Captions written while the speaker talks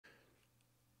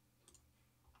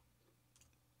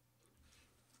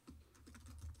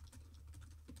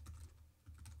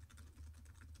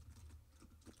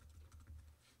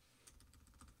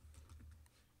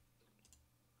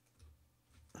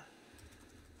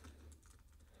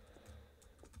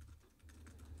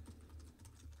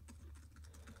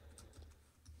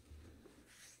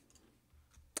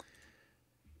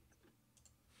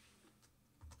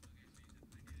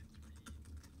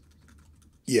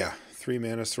Yeah, 3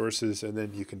 mana sources, and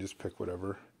then you can just pick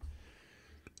whatever.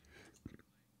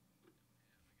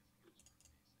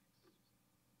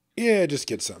 Yeah, just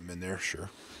get something in there, sure.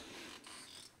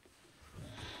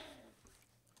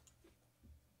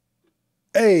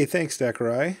 Hey, thanks,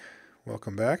 Dakarai.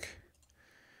 Welcome back.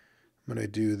 I'm going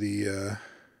to do the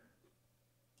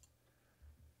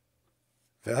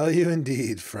value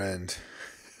indeed, friend.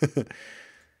 All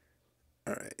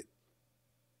right.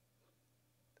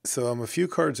 So I'm a few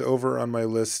cards over on my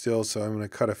list still, so I'm going to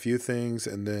cut a few things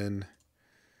and then...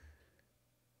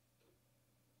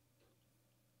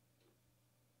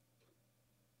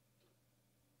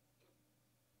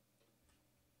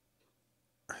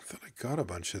 I thought I got a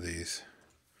bunch of these.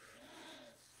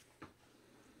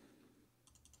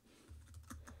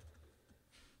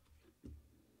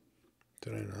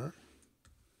 Did I not?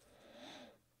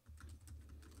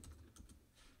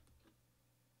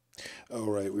 Oh,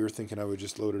 right. We were thinking I would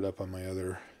just load it up on my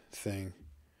other thing.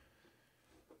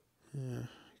 Yeah,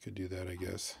 could do that, I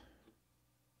guess.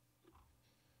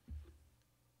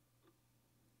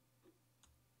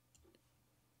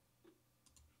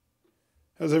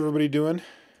 How's everybody doing?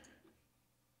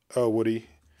 Oh, Woody,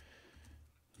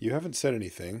 you haven't said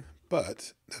anything,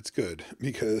 but that's good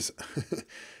because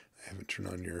I haven't turned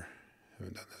on your...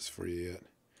 haven't done this for you yet.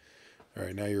 All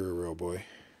right, now you're a real boy.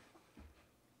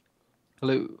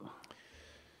 Hello.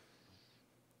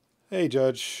 Hey,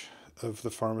 Judge of the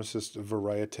Pharmacist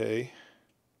Variete.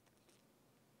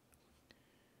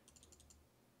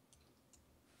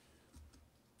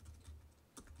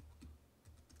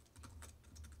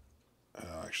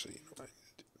 Oh, actually, you know, I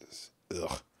need to do this.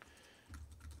 Ugh.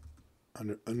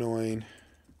 Annoying.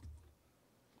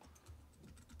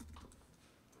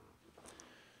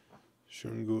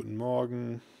 Schönen guten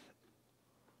Morgen.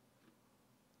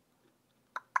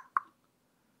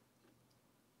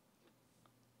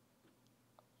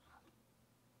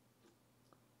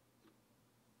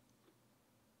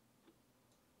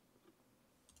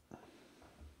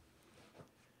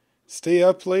 Stay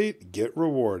up late, get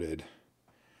rewarded.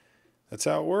 That's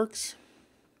how it works.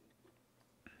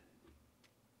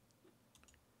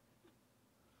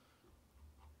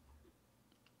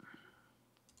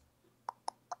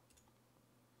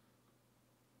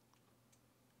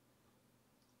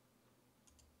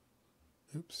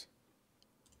 Oops.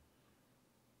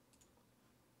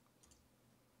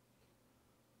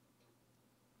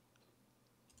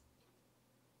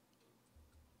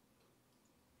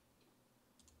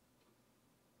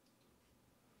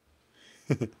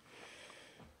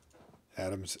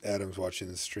 Adam's watching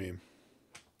the stream.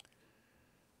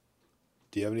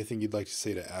 Do you have anything you'd like to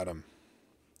say to Adam?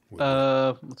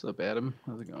 What's up, Adam?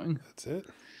 How's it going? That's it.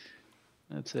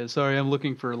 That's it. Sorry, I'm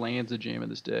looking for lands to jam in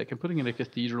this deck. I'm putting in a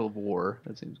Cathedral of War.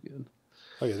 That seems good.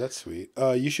 Oh yeah, that's sweet.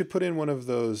 You should put in one of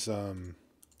those, the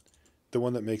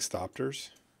one that makes Thopters.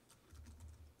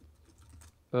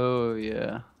 Oh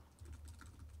yeah.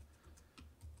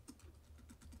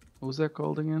 What was that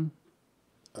called again?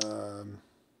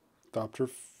 Thopter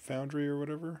Foundry or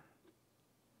whatever.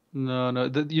 No,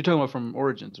 you're talking about from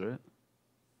Origins, right?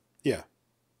 Yeah.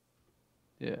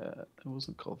 Yeah, it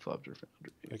wasn't called Thopter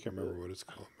Foundry. I can't remember what it's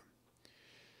called.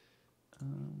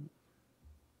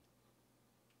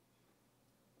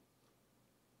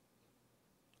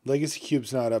 Legacy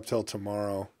Cube's not up till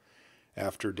tomorrow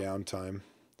after downtime.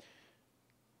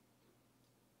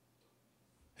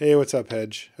 Hey, what's up,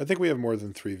 Hedge? I think we have more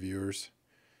than 3 viewers.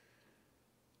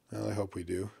 Well, I hope we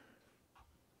do.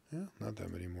 Yeah, not that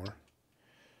many more.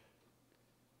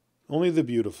 Only the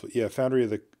beautiful. Yeah, Foundry of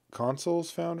the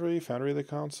Consoles Foundry of the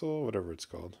Console, whatever it's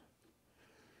called.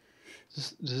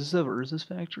 Does this have Urza's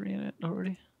Factory in it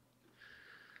already?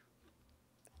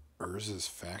 Urza's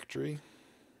Factory?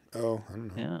 Oh, I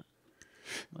don't know.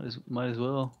 Yeah. Might as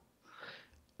well.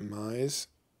 Mize.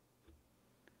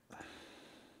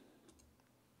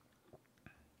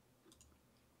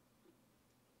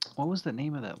 What was the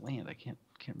name of that land? I can't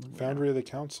remember. Foundry of the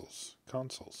Consoles.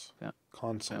 Consoles.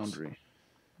 Foundry.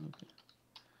 Okay.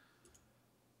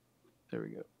 There we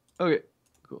go. Okay,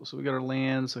 cool. So we got our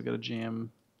land, so I got a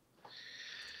jam.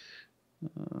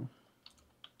 All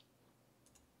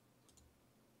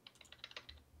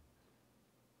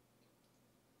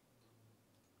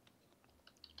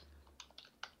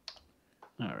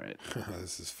right.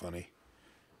 This is funny.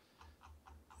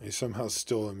 I somehow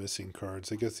still am missing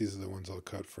cards. I guess these are the ones I'll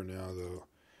cut for now, though.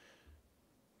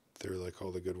 They're like all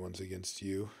the good ones against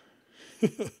you.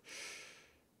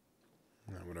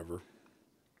 Whatever.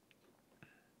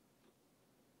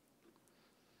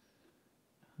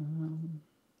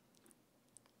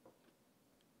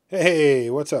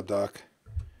 Hey, what's up, Doc?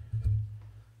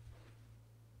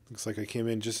 Looks like I came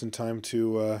in just in time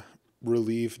to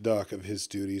relieve Doc of his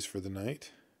duties for the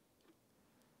night.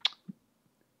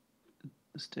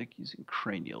 This deck using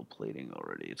cranial plating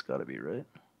already. It's got to be, right?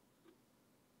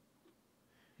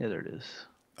 Yeah, there it is.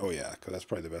 Oh, yeah, because that's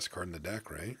probably the best card in the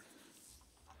deck, right?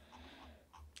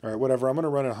 All right, whatever. I'm going to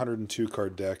run a 102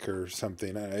 card deck or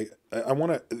something. I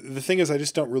want to. The thing is, I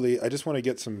just want to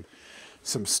get some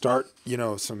start,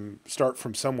 some start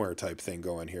from somewhere type thing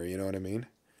going here. You know what I mean?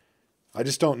 I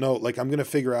just don't know. Like, I'm going to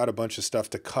figure out a bunch of stuff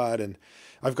to cut, and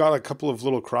I've got a couple of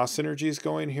little cross synergies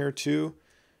going here too,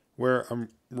 where I'm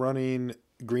running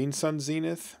Green Sun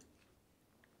Zenith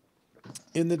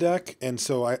in the deck, and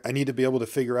so I need to be able to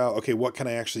figure out, okay, what can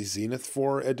I actually Zenith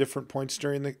for at different points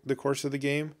during the course of the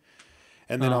game.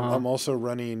 And then I'm also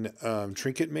running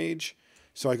Trinket Mage.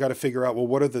 So I got to figure out, well,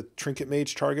 what are the Trinket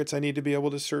Mage targets I need to be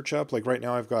able to search up? Like right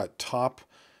now I've got Top,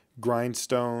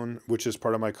 Grindstone, which is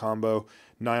part of my combo,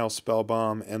 Nile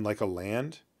Spellbomb, and like a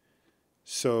land.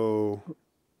 So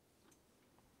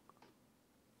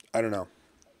I don't know.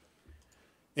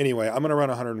 Anyway, I'm going to run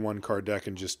a 101 card deck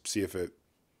and just see if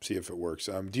it works.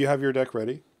 Do you have your deck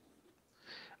ready?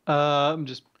 I'm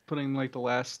just putting like the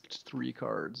last 3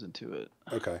 cards into it.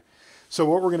 Okay. So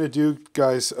what we're going to do,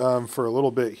 guys, for a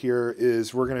little bit here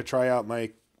is we're going to try out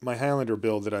my Highlander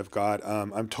build that I've got.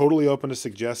 I'm totally open to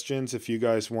suggestions if you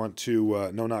guys want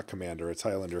to... no, not Commander. It's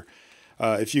Highlander.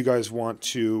 If you guys want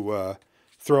to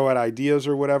throw out ideas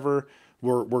or whatever,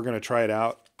 we're going to try it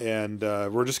out. And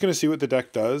we're just going to see what the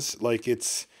deck does. Like,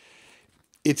 it's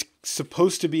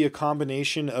supposed to be a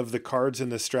combination of the cards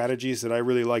and the strategies that I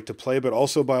really like to play, but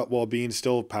also while being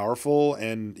still powerful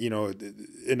and,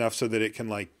 enough so that it can,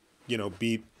 like,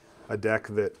 beat a deck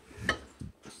that,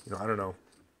 I don't know,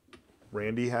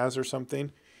 Randy has or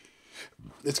something.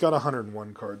 It's got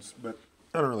 101 cards, but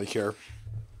I don't really care.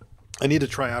 I need to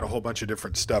try out a whole bunch of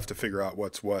different stuff to figure out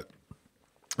what's what.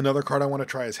 Another card I want to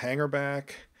try is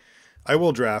Hangerback. I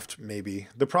will draft, maybe.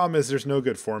 The problem is there's no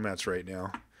good formats right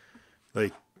now.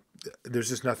 Like, there's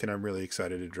just nothing I'm really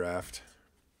excited to draft.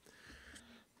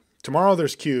 Tomorrow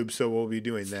there's Cube, so we'll be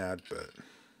doing that, but...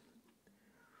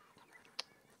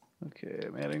 Okay,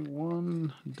 I'm adding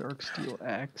 1 Darksteel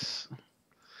Axe.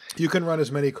 You can run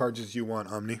as many cards as you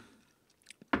want, Omni.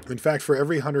 In fact, for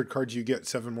every 100 cards, you get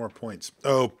 7 more points.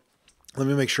 Oh, let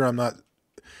me make sure I'm not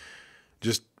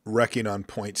just wrecking on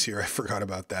points here. I forgot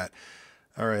about that.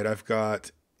 All right, I've got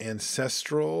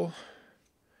Ancestral,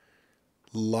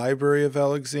 Library of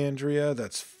Alexandria.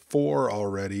 That's 4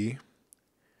 already.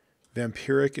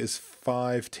 Vampiric is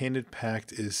 5. Tainted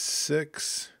Pact is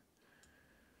 6.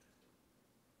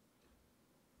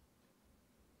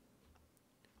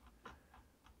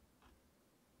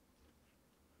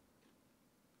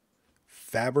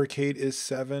 Fabricate is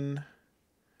 7. I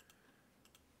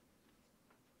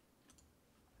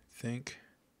think.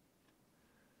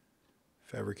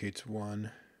 Fabricate's 1.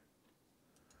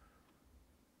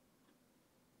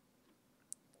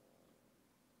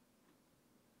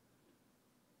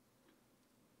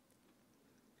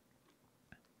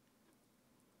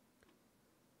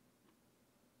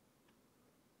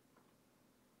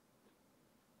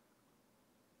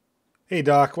 Hey,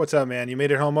 Doc. What's up, man? You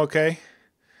made it home okay?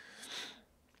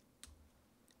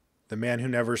 The man who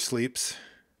never sleeps.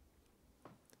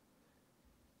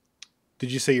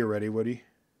 Did you say you're ready, Woody?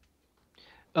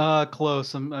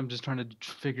 Close. I'm just trying to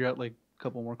figure out like a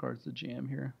couple more cards to jam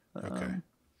here. Okay.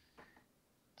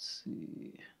 Let's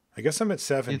see. I guess I'm at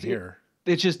 7 here.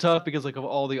 It's just tough because like of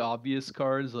all the obvious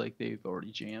cards, like they've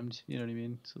already jammed. You know what I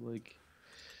mean? So like.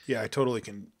 Yeah, I totally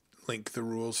can link the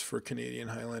rules for Canadian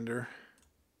Highlander.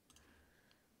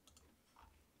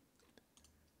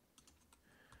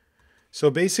 So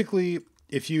basically,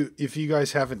 if you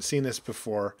guys haven't seen this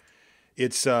before,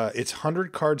 it's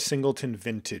 100 card singleton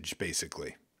vintage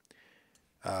basically.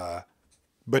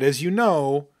 But as you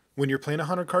know, when you're playing a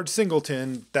 100 card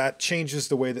singleton, that changes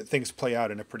the way that things play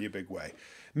out in a pretty big way.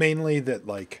 Mainly that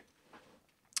like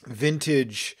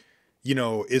vintage,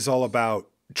 is all about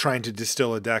trying to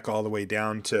distill a deck all the way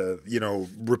down to,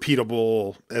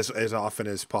 repeatable as often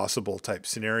as possible type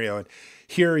scenario. And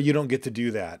here you don't get to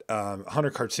do that.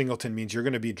 100 card singleton means you're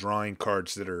going to be drawing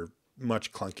cards that are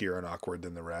much clunkier and awkward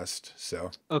than the rest.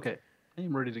 So, okay,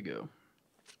 I'm ready to go.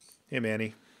 Hey,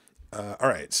 Manny. All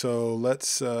right. So let's,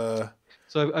 So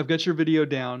I've got your video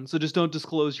down. So just don't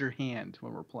disclose your hand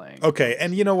when we're playing. Okay.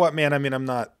 And you know what, man? I mean, I'm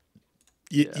not,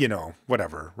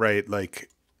 whatever, right? Like,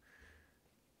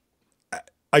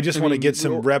 I just want to get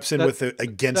some reps in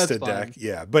against a deck.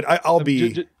 Yeah, but I'll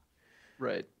be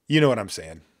right. You know what I'm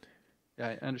saying?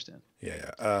 Yeah, I understand.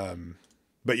 Yeah.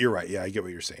 But you're right. Yeah, I get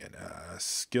what you're saying.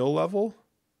 Skill level.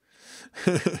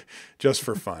 Just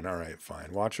for fun. All right,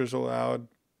 fine. Watchers allowed.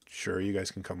 Sure, you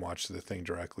guys can come watch the thing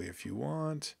directly if you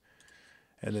want.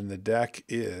 And then the deck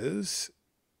is...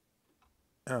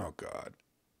 Oh, God.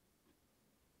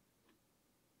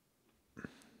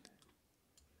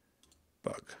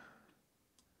 Bug.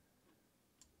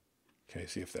 Okay,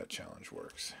 see if that challenge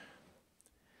works.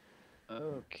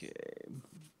 Okay.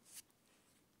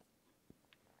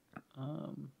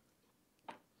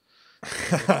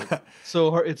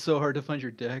 So hard. It's so hard to find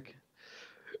your deck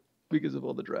because of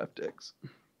all the draft decks.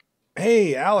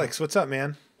 Hey, Alex, what's up,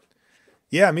 man?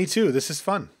 Yeah, me too. This is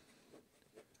fun.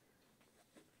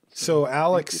 So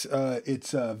Alex,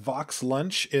 it's Vox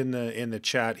Lunch in the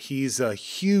chat. He's a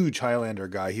huge Highlander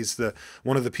guy. He's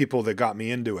one of the people that got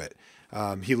me into it.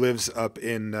 He lives up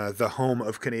in the home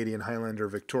of Canadian Highlander,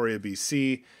 Victoria,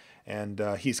 BC, and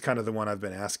he's kind of the one I've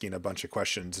been asking a bunch of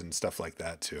questions and stuff like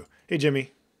that too. Hey,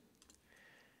 Jimmy.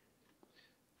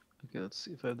 Okay, let's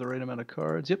see if I have the right amount of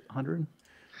cards. Yep, 100.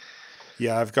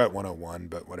 Yeah, I've got 101,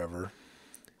 but whatever.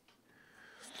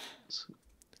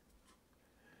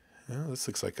 Well, this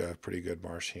looks like a pretty good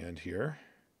marsh hand here.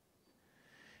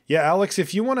 Yeah, Alex,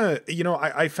 if you want to,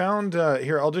 I found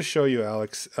here, I'll just show you,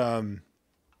 Alex. I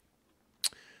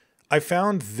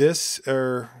found this,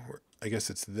 or I guess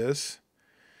it's this.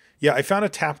 Yeah, I found a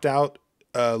tapped out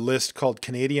list called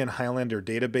Canadian Highlander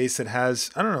Database that has,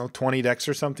 I don't know, 20 decks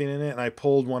or something in it. And I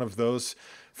pulled one of those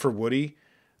for Woody.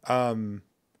 I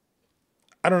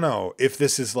don't know if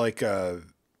this is like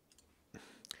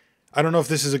I don't know if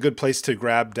this is a good place to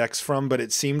grab decks from, but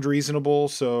it seemed reasonable,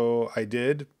 so I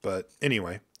did. But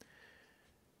anyway.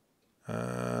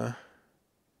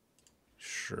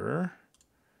 Sure.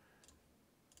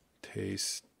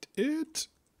 Taste it.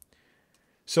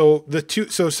 So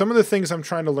some of the things I'm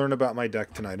trying to learn about my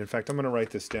deck tonight. In fact, I'm going to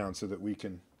write this down so that we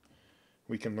can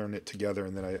learn it together,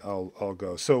 and then I'll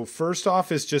go. So first off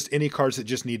is just any cards that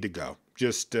just need to go.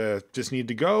 Just need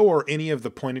to go, or any of the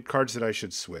pointed cards that I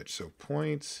should switch. So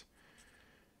points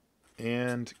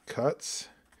and cuts.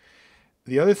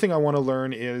 The other thing I want to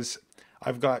learn is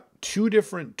I've got 2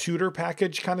 different tutor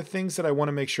package kind of things that I want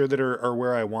to make sure that are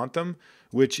where I want them,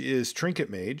 which is Trinket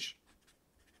Mage.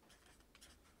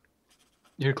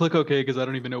 Here, click OK because I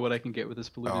don't even know what I can get with this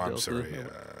polluted I'm Delta. sorry.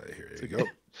 Here you go.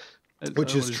 I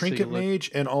Which is wanted to Trinket take a look.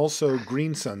 Mage and also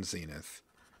Green Sun Zenith.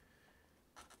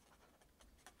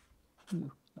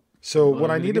 So What what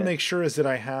am I I gonna need to get? make sure is that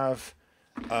I have,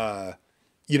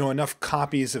 enough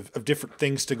copies of different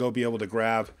things to go be able to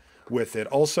grab with it.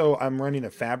 Also, I'm running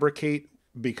a Fabricate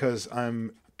because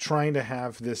I'm trying to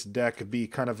have this deck be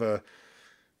kind of a,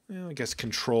 I guess,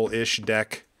 control-ish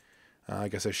deck. I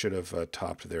guess I should have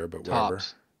topped there, but whatever.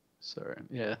 Tops. Sorry.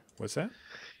 Yeah. What's that?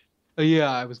 Oh,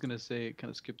 yeah, I was going to say it kind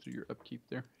of skipped through your upkeep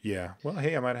there. Yeah. Well,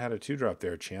 hey, I might have had a 2-drop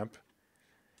there, champ.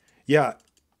 Yeah.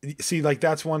 See, like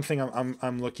that's one thing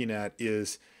I'm looking at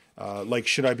is, like,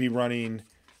 should I be running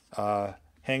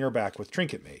Hangerback with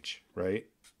Trinket Mage, right?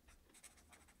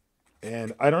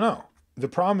 And I don't know. The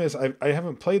problem is I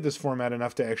haven't played this format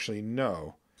enough to actually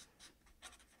know.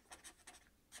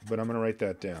 But I'm going to write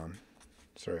that down.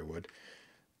 Sorry, Wood.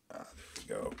 There we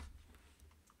go.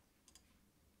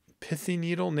 Pithy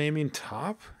Needle naming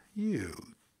top? You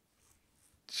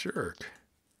jerk.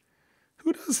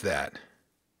 Who does that?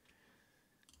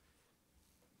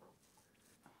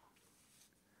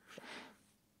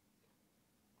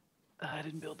 I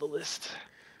didn't build the list.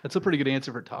 That's a pretty good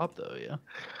answer for top, though, yeah.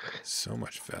 So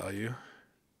much value.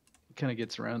 Kind of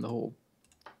gets around the whole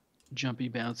jumpy,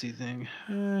 bouncy thing.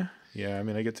 Yeah, I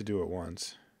mean, I get to do it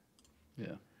once.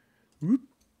 Yeah. Whoop.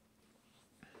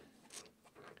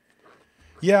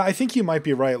 Yeah, I think you might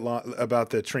be right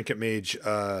about the Trinket Mage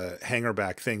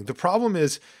Hangerback thing. The problem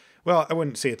is, well, I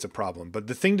wouldn't say it's a problem, but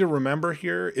the thing to remember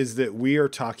here is that we are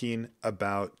talking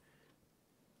about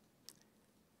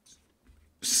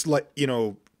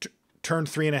turn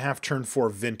 3.5, turn 4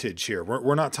 vintage here.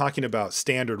 We're not talking about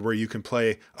standard where you can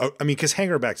play. I mean, because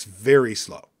Hangerback's very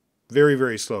slow, very,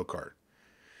 very slow card.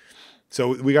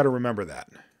 So we got to remember that.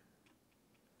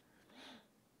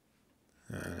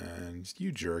 And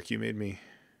you jerk, you made me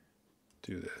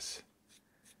do this.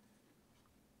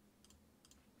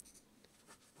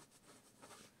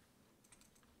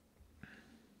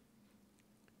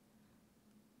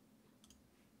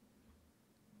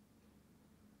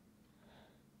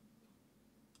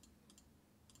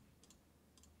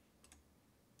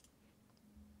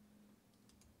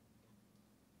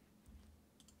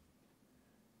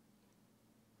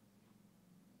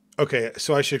 Okay,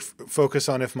 so I should focus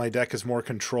on if my deck is more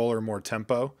control or more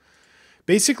tempo.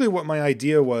 Basically, what my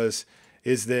idea is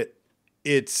that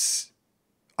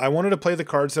I wanted to play the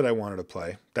cards that I wanted to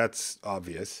play. That's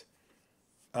obvious.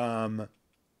 But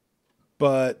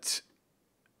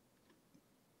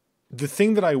the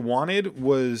thing that I wanted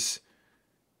was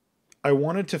I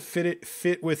wanted to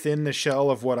fit within the shell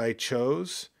of what I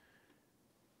chose.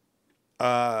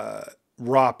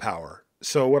 Raw power.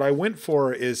 So what I went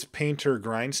for is painter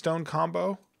grindstone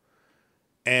combo.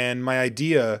 And my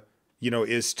idea,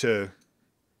 is to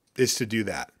do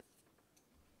that.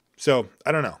 So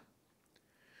I don't know.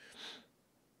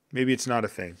 Maybe it's not a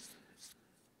thing.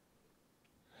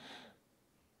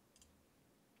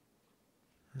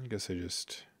 I guess I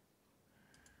just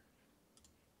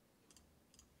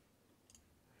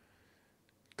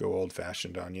go old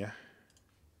fashioned on you.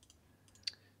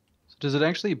 So does it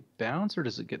actually bounce or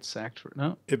does it get sacked for?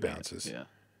 No, it bounces. Yeah.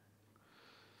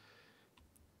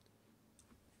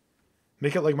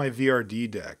 Make it like my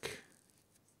VRD deck.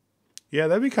 Yeah,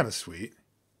 that'd be kind of sweet.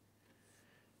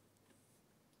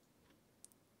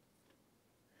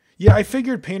 Yeah, I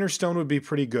figured Painter Stone would be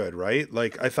pretty good, right?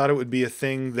 Like, I thought it would be a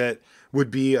thing that would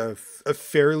be a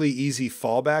fairly easy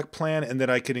fallback plan, and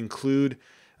that I could include,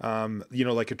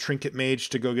 like a Trinket Mage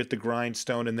to go get the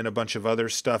Grindstone, and then a bunch of other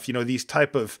stuff. These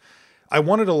type of... I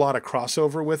wanted a lot of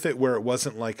crossover with it where it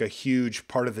wasn't like a huge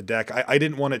part of the deck. I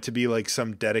didn't want it to be like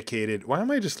some dedicated... Why am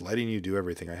I just letting you do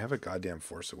everything? I have a goddamn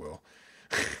Force of Will.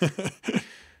 I'm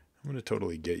going to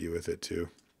totally get you with it, too.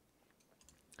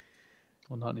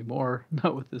 Well, not anymore.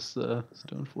 Not with this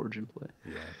Stoneforge in play.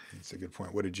 Yeah, that's a good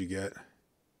point. What did you get?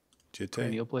 Jitte?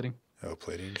 Cranial plating. Oh,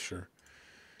 plating, sure.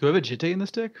 Do I have a Jitte in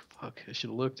this deck? Fuck, I should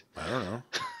have looked. I don't know.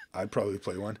 I'd probably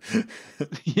play one.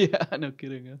 Yeah, no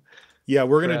kidding. Yeah,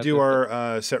 we're going to do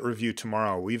our set review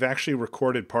tomorrow. We've actually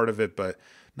recorded part of it, but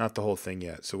not the whole thing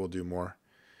yet, so we'll do more.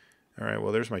 All right,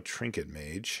 well, there's my Trinket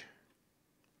Mage.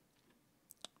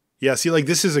 Yeah, see, like,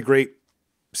 this is a great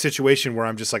situation where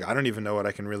I'm just like, I don't even know what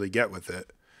I can really get with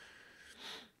it.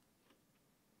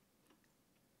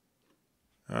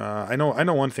 I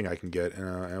know one thing I can get, and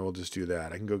I will just do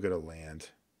that. I can go get a land.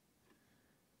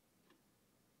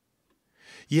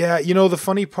 Yeah, the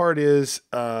funny part is,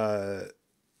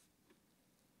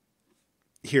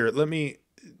 here, let me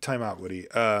time out, Woody.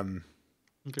 Okay.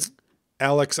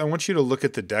 Alex, I want you to look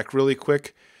at the deck really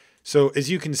quick. So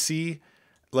as you can see,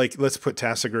 like, let's put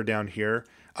Tassiger down here.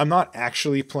 I'm not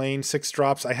actually playing 6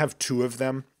 drops. I have 2 of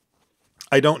them.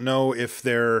 I don't know if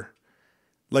they're...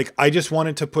 Like, I just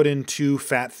wanted to put in 2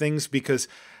 fat things because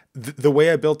the way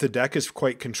I built the deck is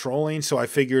quite controlling. So I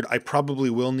figured I probably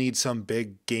will need some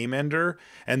big game ender.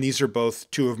 And these are both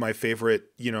 2 of my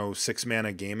favorite, 6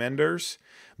 mana game enders.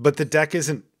 But the deck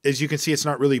isn't, as you can see, it's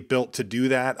not really built to do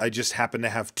that. I just happen to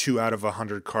have 2 out of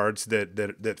 100 cards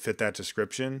that fit that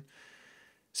description.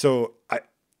 So I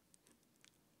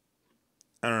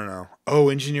don't know. Oh,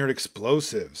 Engineered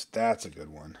Explosives. That's a good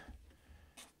one.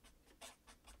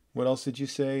 What else did you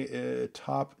say?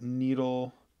 Top,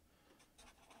 needle,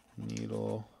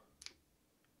 and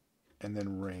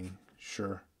then ring.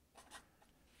 Sure.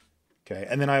 Okay,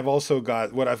 and then I've also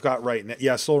got what I've got right now.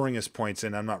 Yeah, Soul Ring is points,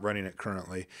 and I'm not running it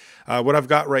currently. What I've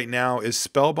got right now is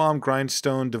Spellbomb,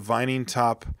 Grindstone, Divining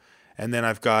Top, and then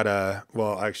I've got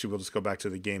well, actually, we'll just go back to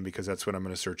the game because that's what I'm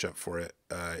going to search up for it.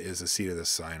 Is a Seed of the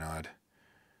Synod.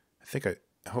 I think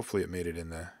hopefully it made it in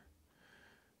the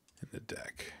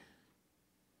deck.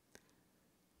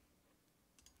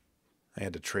 I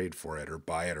had to trade for it or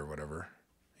buy it or whatever.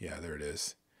 Yeah, there it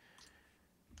is.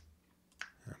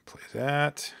 I'll play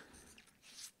that.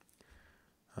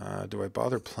 Do I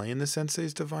bother playing the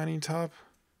Sensei's Divining Top?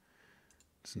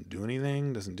 Doesn't do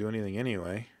anything. Doesn't do anything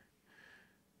anyway.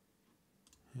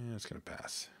 Yeah, it's going to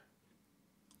pass.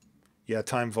 Yeah,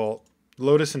 Time Vault.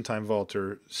 Lotus and Time Vault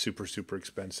are super, super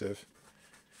expensive.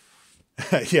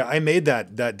 Yeah, I made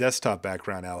that desktop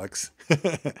background, Alex.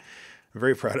 I'm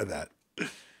very proud of that.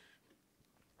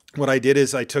 What I did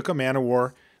is I took a Man of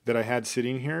War that I had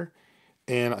sitting here,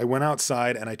 and I went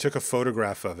outside and I took a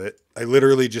photograph of it. I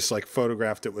literally just like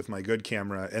photographed it with my good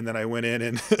camera, and then I went in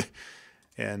and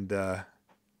and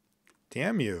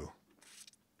damn you.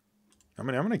 I'm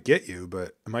gonna get you,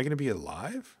 but am I gonna be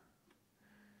alive?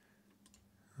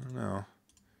 I don't know.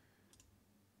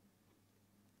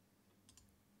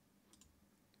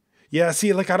 Yeah,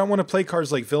 see, like, I don't want to play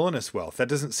cards like Villainous Wealth. That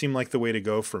doesn't seem like the way to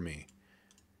go for me.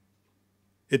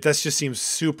 That just seems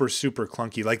super, super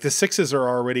clunky. Like, the 6s are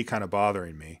already kind of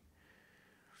bothering me.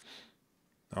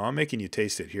 Oh, I'm making you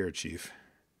taste it here, Chief.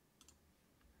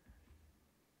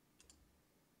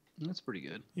 That's pretty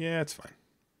good. Yeah, it's fine.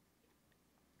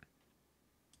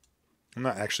 I'm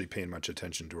not actually paying much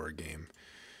attention to our game.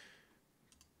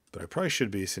 But I probably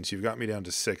should be, since you've got me down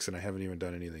to 6 and I haven't even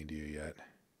done anything to you yet.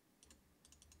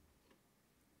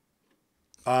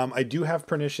 I do have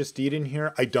Pernicious Deed in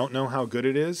here. I don't know how good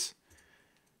it is.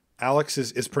 Alex,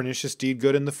 is Pernicious Deed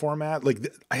good in the format?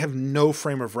 Like, I have no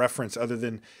frame of reference other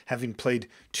than having played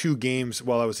 2 games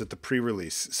while I was at the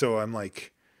pre-release. So I'm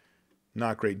like,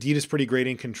 not great. Deed is pretty great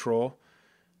in control.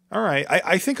 All right.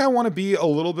 I think I want to be a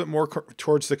little bit more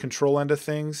towards the control end of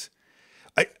things.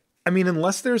 I mean,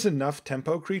 unless there's enough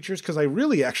tempo creatures, because I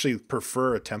really actually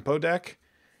prefer a tempo deck.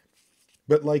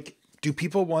 But like, do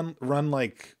people run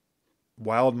like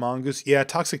Wild Mongoose? Yeah,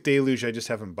 Toxic Deluge, I just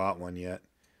haven't bought one yet.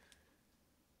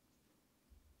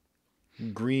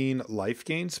 Green life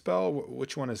gain spell?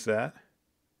 Which one is that?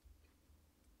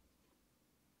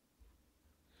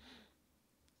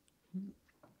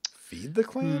 Feed the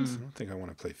Clans? I don't think I want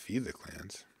to play Feed the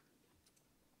Clans.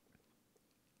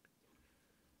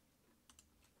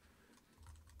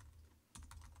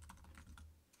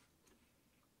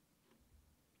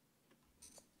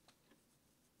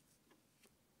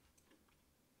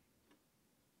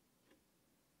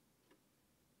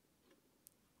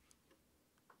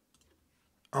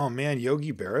 Oh man,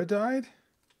 Yogi Berra died?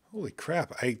 Holy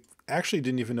crap. I actually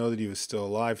didn't even know that he was still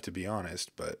alive, to be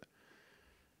honest, but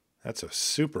that's a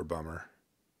super bummer.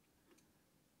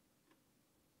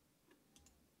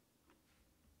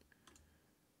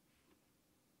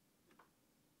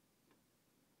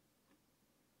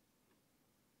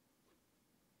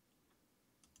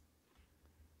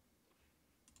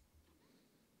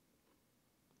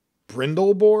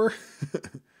 Brindlebore?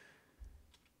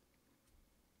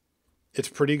 It's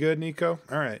pretty good, Nico.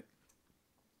 All right.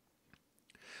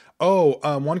 Oh,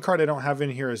 one card I don't have in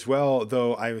here as well,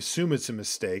 though I assume it's a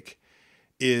mistake,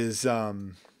 is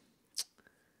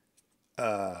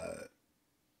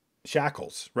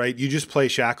Shackles, right? You just play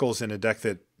Shackles in a deck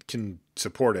that can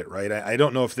support it, right? I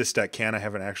don't know if this deck can. I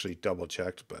haven't actually double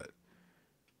checked, but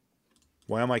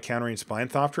why am I countering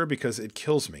Spinethopter? Because it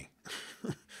kills me.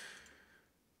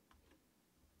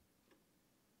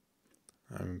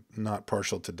 I'm not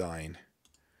partial to dying.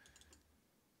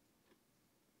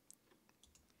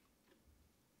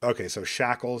 Okay, so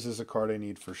Shackles is a card I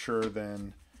need for sure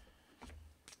then.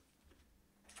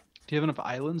 Do you have enough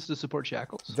islands to support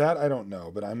Shackles? That I don't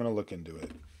know, but I'm going to look into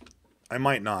it. I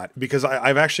might not, because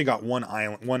I've actually got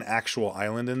one actual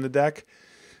island in the deck.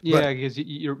 Yeah, because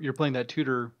you're playing that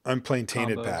tutor. I'm playing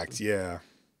Tainted Pact, yeah.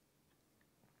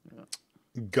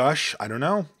 Gush, I don't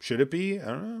know. Should it be? I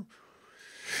don't know.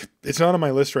 It's not on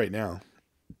my list right now.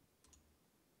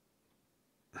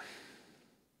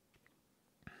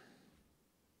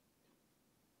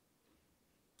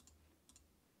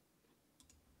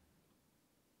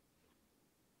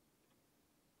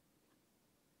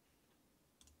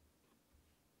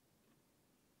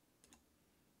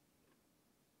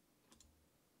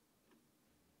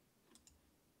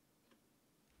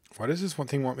 Why does this one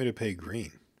thing want me to pay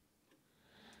green?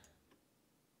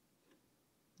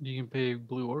 You can pay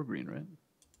blue or green, right?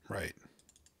 Right.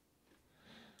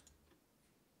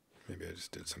 Maybe I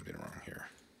just did something wrong here.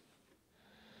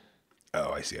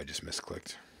 Oh, I see. I just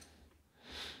misclicked.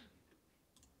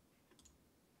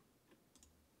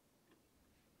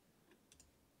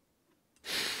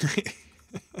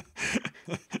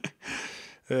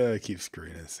 I keep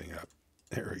screwing this thing up.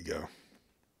 There we go.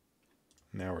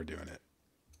 Now we're doing it.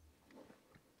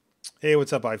 Hey,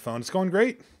 what's up, iPhone? It's going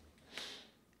great.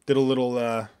 Did a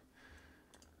little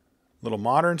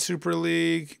Modern Super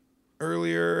League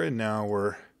earlier, and now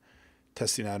we're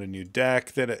testing out a new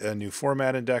deck, a new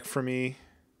format and deck for me.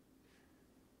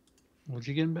 What'd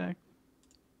you get back?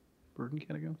 Verdant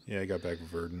Catacombs? Yeah, I got back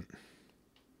Verdant.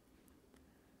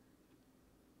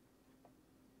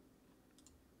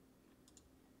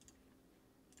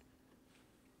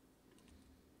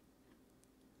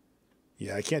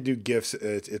 Yeah, I can't do gifts.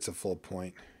 It's a full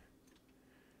point.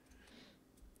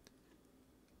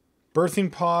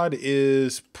 Birthing Pod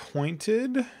is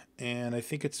pointed, and I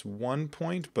think it's 1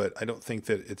 point, but I don't think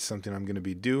that it's something I'm going to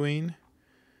be doing.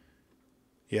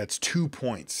 Yeah, it's 2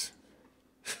 points.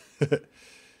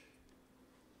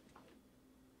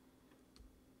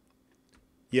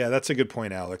 Yeah, that's a good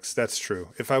point, Alex. That's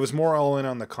true. If I was more all in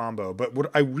on the combo, but what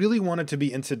I really want it to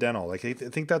be incidental. Like I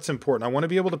think that's important. I want to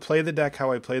be able to play the deck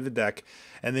how I play the deck,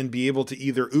 and then be able to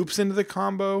either oops into the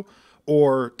combo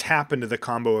or tap into the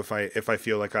combo if I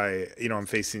feel like I'm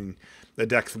facing a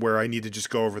deck where I need to just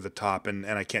go over the top and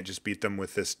I can't just beat them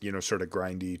with this, sort of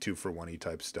grindy 2-for-1-y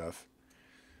type stuff.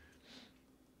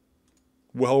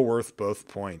 Well worth both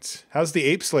points. How's the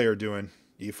Ape Slayer doing,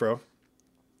 Ephro?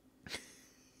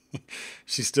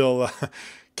 She's still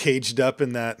caged up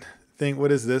in that thing.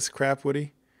 What is this crap,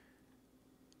 Woody?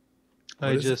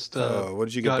 What did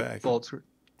you get back? Vault You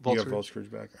got Vault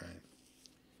Scrooge back? All right.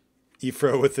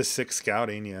 Ephro with the 6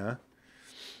 scouting, yeah.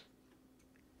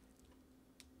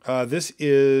 This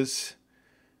is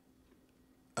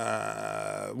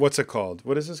what's it called?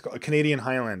 What is this called? A Canadian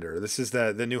Highlander. This is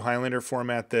the new Highlander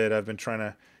format that I've been trying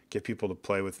to get people to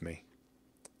play with me.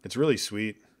 It's really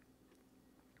sweet.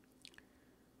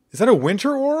 Is that a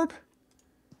winter orb?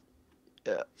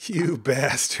 Yeah. You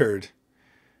bastard.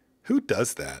 Who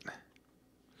does that?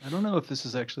 I don't know if this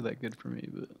is actually that good for me,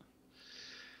 but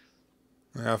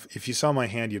Well, if you saw my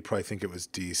hand, you'd probably think it was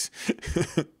Dees.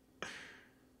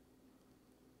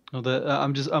 well,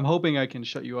 I'm hoping I can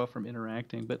shut you off from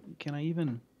interacting. But can I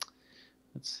even?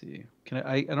 Let's see. Can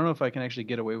I don't know if I can actually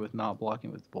get away with not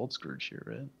blocking with Bolt Scourge here,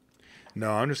 right?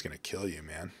 No, I'm just going to kill you,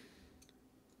 man.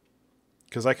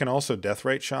 Because I can also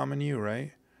Deathrite Shaman you,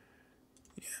 right?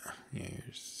 Yeah, you're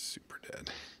super dead.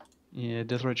 Yeah,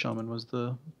 Deathrite Shaman was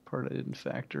the part I didn't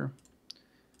factor.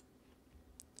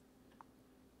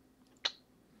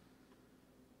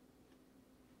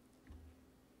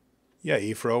 Yeah,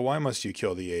 Ephro, why must you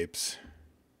kill the apes?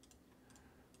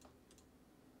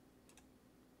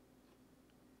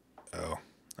 Oh,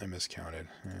 I miscounted.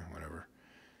 Whatever.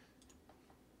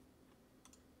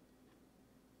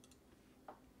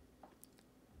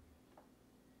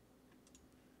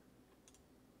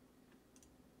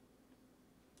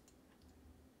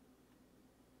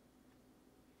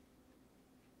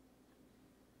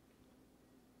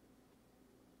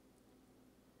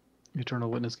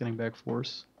 Eternal Witness getting back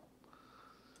force.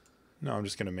 No, I'm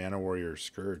just going to Mana Warrior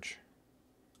Scourge.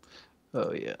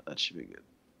 Oh yeah, that should be good.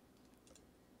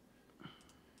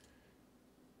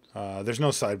 There's no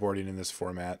sideboarding in this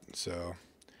format, so...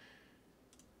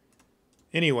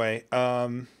 Anyway,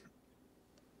 the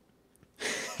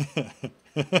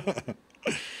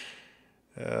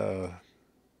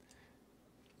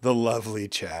lovely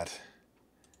chat.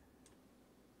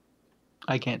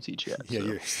 I can't see chat.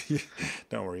 Yeah, so.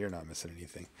 Don't worry, you're not missing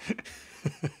anything.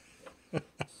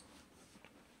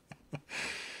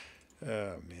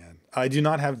 Oh, man. I do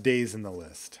not have days in the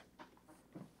list.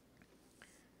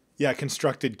 Yeah,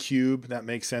 constructed cube. That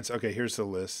makes sense. Okay, here's the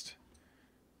list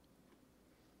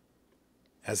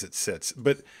as it sits.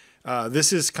 But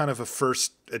this is kind of a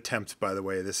first attempt, by the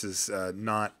way. This is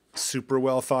not super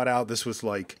well thought out. This was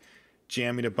like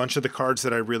jamming a bunch of the cards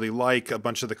that I really like, a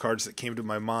bunch of the cards that came to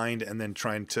my mind, and then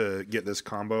trying to get this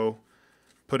combo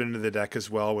put into the deck as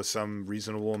well with some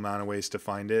reasonable amount of ways to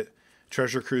find it.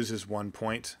 Treasure Cruise is 1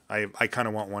 point. I kind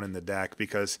of want one in the deck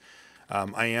because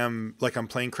I'm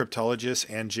playing Cryptologist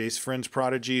and Jace Friend's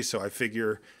Prodigy, so I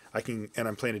figure I can, and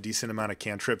I'm playing a decent amount of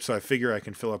cantrip, so I figure I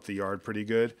can fill up the yard pretty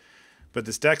good. But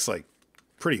this deck's like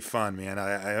pretty fun, man.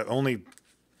 I only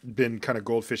been kind of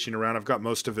goldfishing around. I've got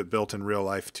most of it built in real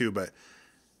life too, but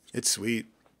it's sweet.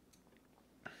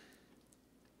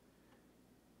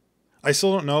 I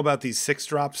still don't know about these 6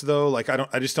 drops though. Like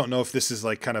I just don't know if this is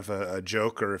like kind of a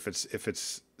joke or if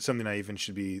it's something I even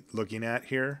should be looking at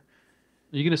here.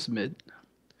 Are you gonna submit?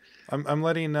 I'm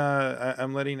letting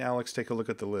Alex take a look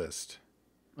at the list.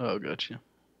 Oh, gotcha.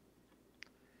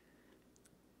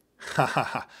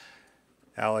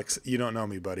 Alex, you don't know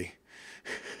me, buddy.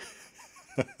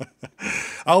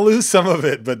 I'll lose some of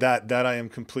it, but that I am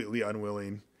completely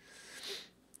unwilling.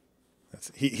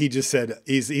 He just said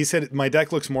he said my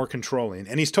deck looks more controlling,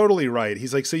 and he's totally right.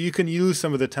 He's like, so you can use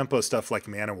some of the tempo stuff like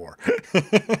Mana War.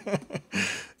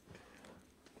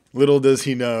 Little does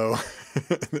he know,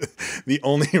 the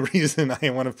only reason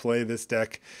I want to play this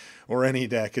deck or any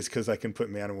deck is because I can put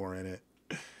Mana War in it.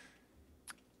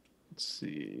 Let's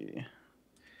see.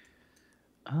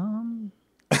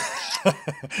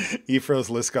 Ephro's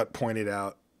list got pointed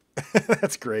out.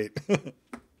 That's great.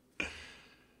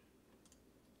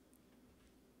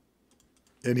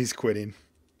 And he's quitting.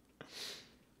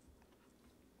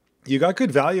 You got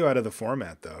good value out of the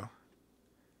format, though.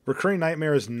 Recurring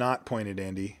Nightmare is not pointed,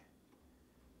 Andy.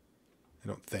 I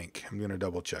don't think. I'm going to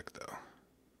double check, though.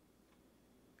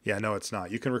 Yeah, no, it's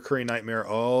not. You can Recurring Nightmare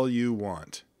all you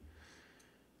want.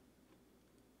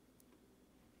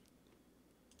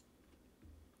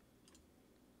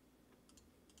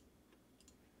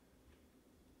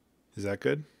 Is that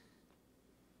good?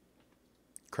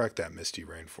 Crack that Misty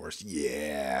Rainforest.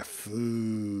 Yeah,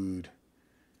 food.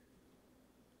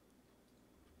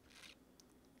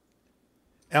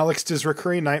 Alex, does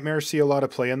Recurring Nightmare see a lot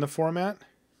of play in the format?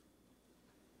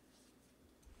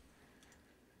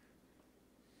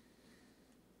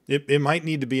 It might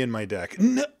need to be in my deck.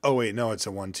 No. Oh, wait, no, it's a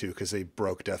 1-2 because they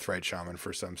broke Deathrite Shaman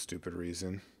for some stupid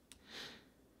reason.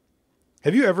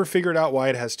 Have you ever figured out why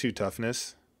it has 2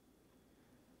 toughness?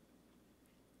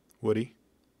 Woody?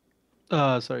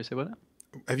 Sorry, say what?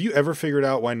 Have you ever figured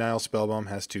out why Nile Spellbomb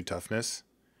has 2 toughness?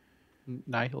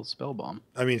 Nihil Spellbomb.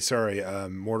 I mean, sorry,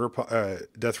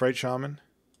 Deathrite Shaman.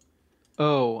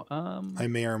 Oh, I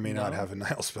may or may not no. have a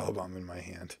Nihil Spellbomb in my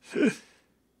hand.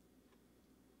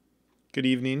 Good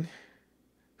evening.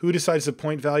 Who decides the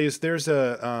point values? There's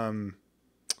like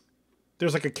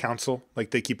a council,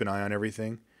 like they keep an eye on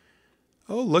everything.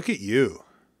 Oh, look at you.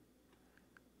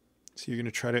 So you're going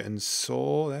to try to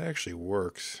ensoul. That actually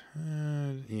works.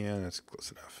 Yeah, that's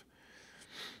close enough.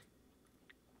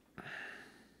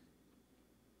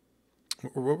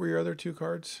 What were your other two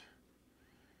cards?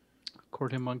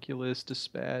 Court Homunculus,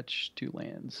 Dispatch, 2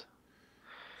 lands.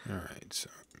 All right, so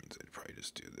that means I'd probably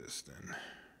just do this then.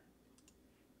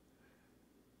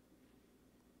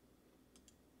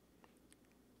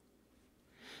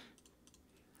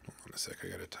 Hold on a sec, I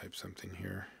gotta type something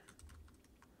here.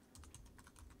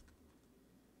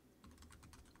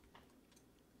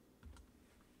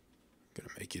 Gonna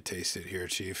make you taste it here,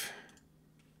 Chief.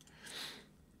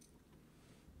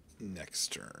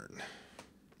 Next turn.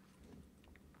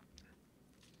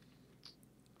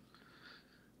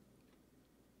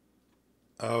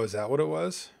 Oh, is that what it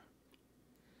was?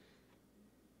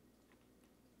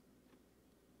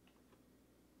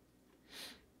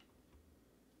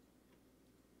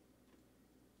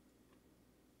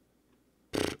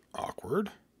 Awkward.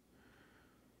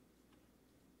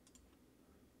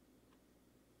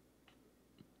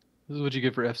 This is what you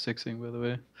get for F6ing, by the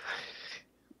way.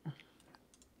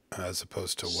 As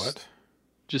opposed to what?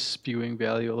 Just spewing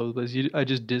value all over the place. I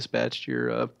just dispatched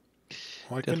your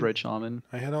Deathrite Shaman.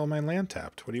 I had all my land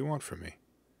tapped. What do you want from me?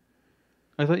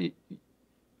 I thought you...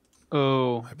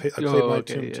 Oh. I played my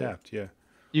tomb tapped, yeah.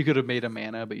 You could have made a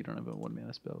mana, but you don't have a 1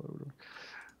 mana spell or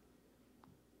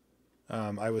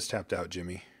whatever. I was tapped out,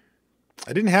 Jimmy.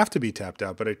 I didn't have to be tapped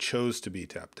out, but I chose to be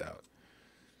tapped out.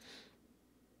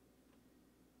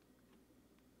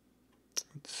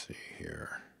 Let's see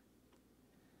here.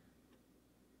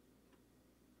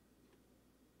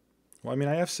 Well, I mean,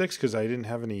 I have 6 because I didn't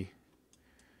have any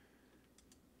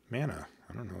mana.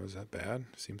 I don't know. Is that bad?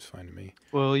 Seems fine to me.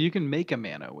 Well, you can make a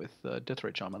mana with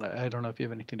Deathrite Shaman. I don't know if you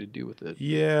have anything to do with it.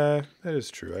 Yeah, that is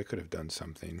true. I could have done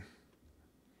something.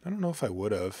 I don't know if I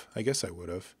would have. I guess I would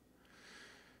have.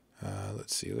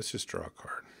 Let's see. Let's just draw a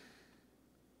card.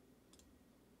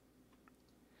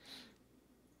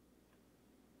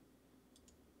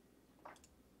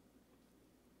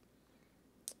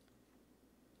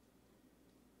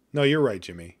 No, you're right,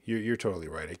 Jimmy. You're totally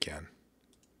right. I can.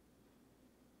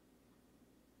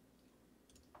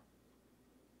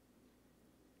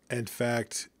 In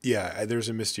fact, yeah, there's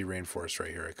a Misty Rainforest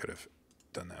right here I could have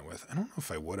done that with. I don't know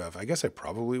if I would have. I guess I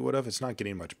probably would have. It's not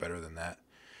getting much better than that.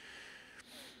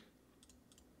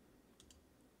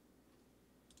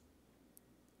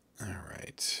 All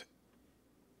right.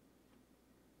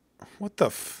 What the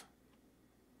f...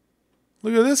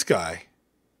 Look at this guy.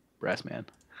 Brass Man.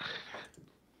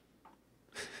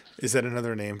 Is that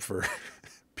another name for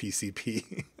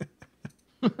PCP?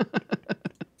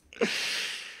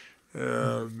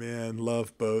 Oh, man.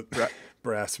 Love boat.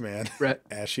 Brass Man.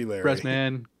 Ashy Larry. Brass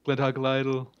Man. Glenthog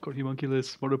Lidle. Court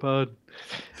Homunculus. Mortarpod.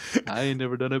 I ain't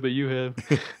never done it, but you have.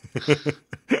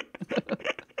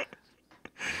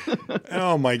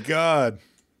 Oh, my God.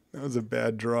 That was a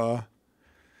bad draw.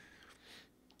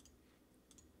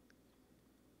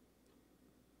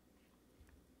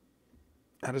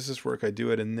 How does this work? I do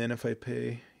it, and then if I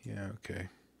pay... Yeah, okay.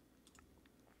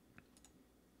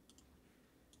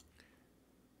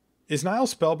 Is Nihil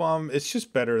Spellbomb... It's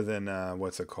just better than...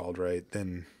 what's it called, right?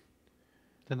 Than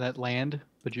that land?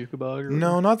 Bajuka Bog?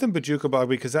 No, not than Bajuka Bog,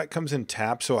 because that comes in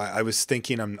tap, so I was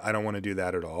thinking I don't want to do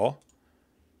that at all.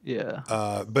 Yeah.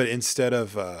 But instead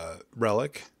of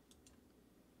Relic...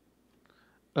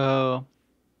 Oh.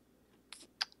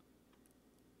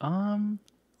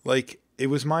 Like... It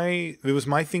was my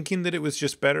thinking that it was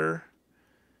just better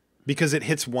because it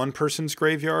hits one person's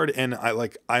graveyard, and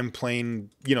I'm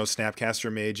playing,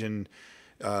 Snapcaster Mage and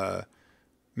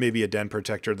maybe a Den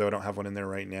Protector, though I don't have one in there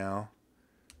right now.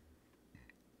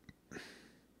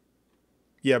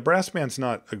 Yeah, Brassman's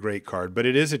not a great card, but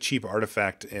it is a cheap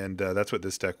artifact, and that's what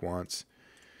this deck wants.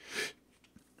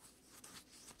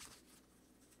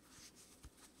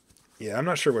 Yeah, I'm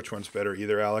not sure which one's better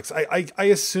either, Alex. I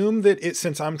assume that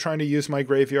since I'm trying to use my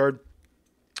graveyard,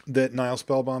 that Nihil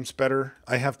Spellbomb's better.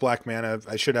 I have black mana.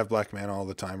 I should have black mana all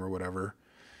the time or whatever.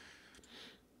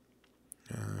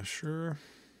 Sure.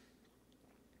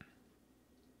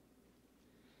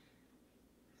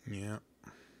 Yeah,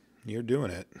 you're doing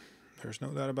it. There's no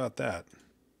doubt about that.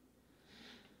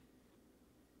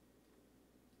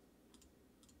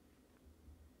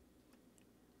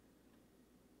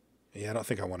 Yeah, I don't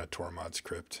think I want a Tormod's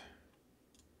Crypt.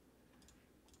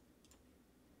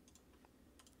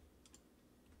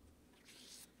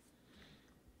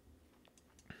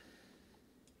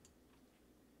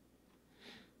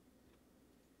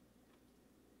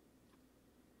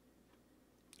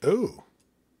 Oh.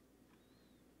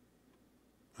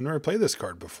 I've never played this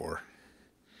card before.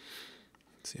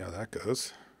 Let's see how that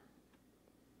goes.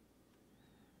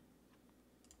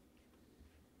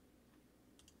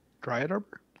 Dryad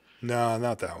Arbor? No,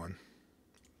 not that one.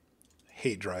 I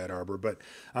hate Dryad Arbor, but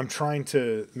I'm trying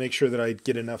to make sure that I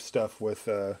get enough stuff with,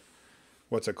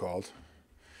 what's it called?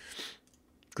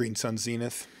 Green Sun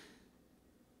Zenith.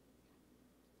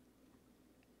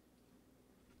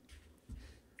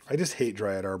 I just hate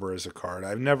Dryad Arbor as a card.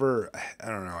 I don't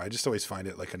know. I just always find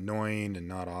it like annoying and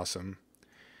not awesome.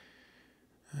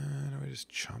 Do I just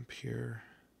chump here?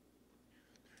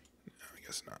 No, I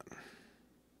guess not.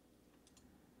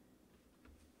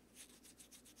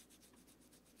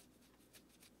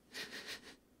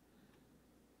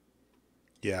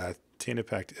 Yeah, Tainted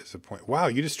Pact is a point. Wow,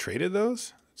 you just traded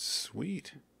those?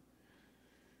 Sweet.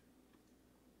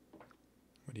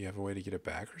 What, do you have a way to get it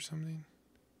back or something?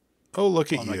 Oh,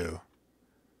 look at you.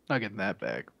 Not getting that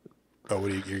back. Oh,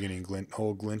 what are you're getting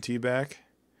old Glinty back?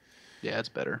 Yeah, it's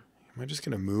better. Am I just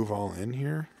going to move all in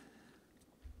here?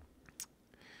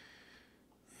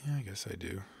 Yeah, I guess I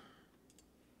do.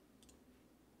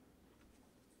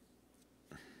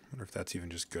 Wonder if that's even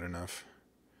just good enough.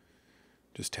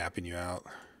 Just tapping you out.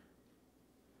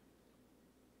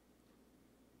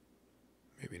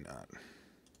 Maybe not.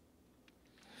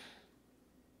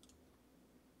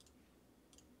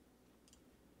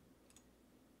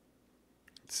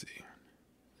 Let's see.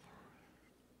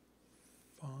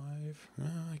 5. Well,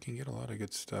 I can get a lot of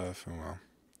good stuff. Oh well.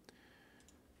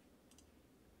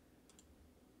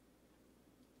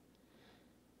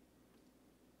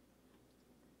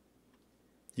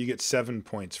 You get 7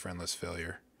 points for endless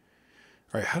failure.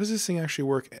 All right, how does this thing actually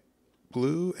work?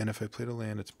 Blue, and if I played a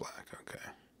land, it's black. Okay.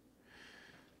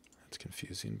 That's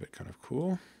confusing, but kind of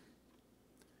cool.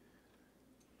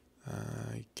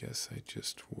 I guess I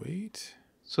just wait.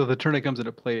 So the turn it comes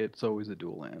into play, it's always a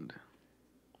dual land.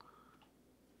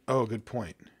 Oh, good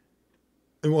point.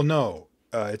 Well, no.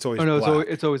 It's always black. So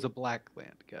it's always a black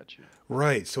land. Gotcha.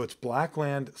 Right. So it's black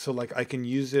land. So like I can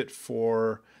use it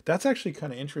for... That's actually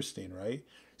kind of interesting, right?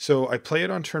 So I play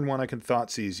it on turn 1. I can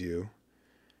Thoughtseize you.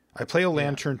 I play a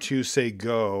land turn 2, say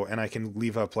go, and I can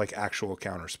leave up like actual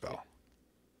counterspell.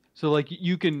 So like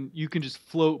you can just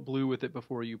float blue with it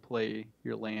before you play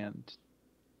your land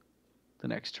the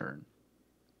next turn.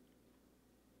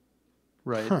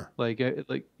 Right. Huh. Like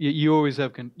you always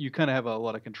have you kind of have a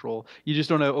lot of control. You just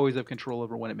don't always have control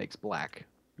over when it makes black,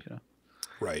 you know.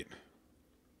 Right.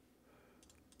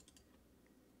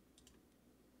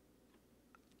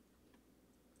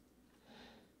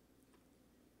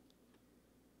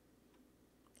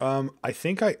 I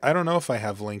think I don't know if I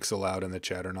have links allowed in the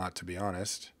chat or not, to be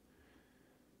honest.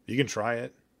 You can try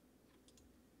it.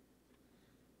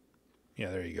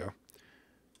 Yeah, there you go.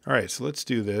 All right, so let's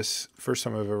do this. First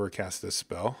time I've ever cast this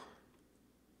spell.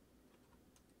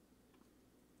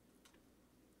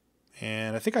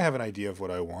 And I think I have an idea of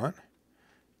what I want.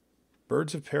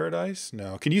 Birds of Paradise?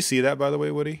 No. Can you see that, by the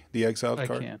way, Woody? The exiled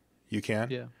card? I can. You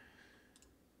can? Yeah.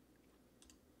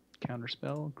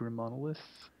 Counterspell, Grim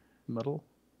Monolith, Muddle,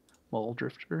 Mole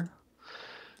Drifter.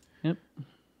 Yep.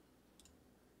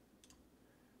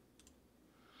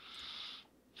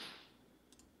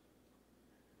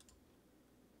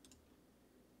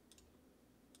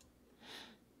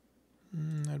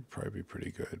 That'd probably be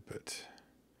pretty good, but...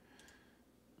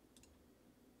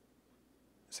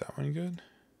 Is that one good?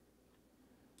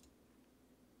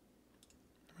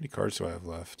 How many cards do I have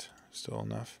left? Still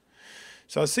enough.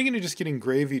 So I was thinking of just getting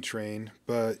Gravy Train,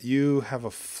 but you have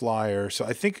a flyer. So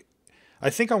I think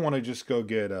I want to just go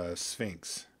get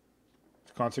Sphinx.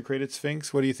 Consecrated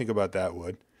Sphinx. What do you think about that,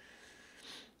 Wood?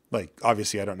 Like,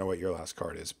 obviously I don't know what your last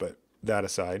card is, but that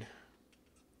aside.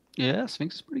 Yeah,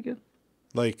 Sphinx is pretty good.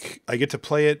 Like, I get to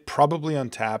play it probably on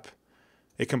tap.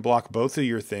 It can block both of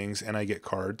your things, and I get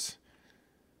cards.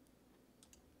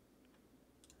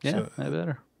 Yeah, so, I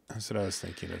better. That's what I was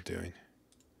thinking of doing.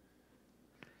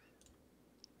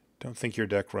 Don't think your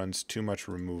deck runs too much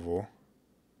removal.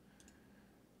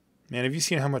 Man, have you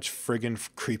seen how much friggin'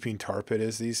 creeping tarp it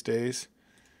is these days?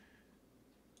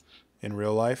 In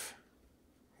real life?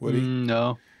 Woody?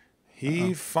 No.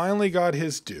 He finally got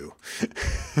his due.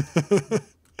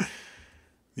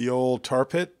 The old tar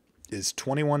pit is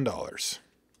 $21.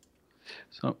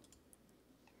 So,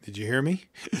 did you hear me?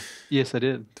 Yes, I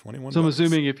did. 21. So I'm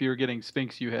assuming if you're getting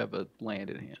Sphinx, you have a land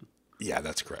in hand. Yeah,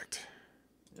 that's correct.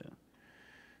 Yeah.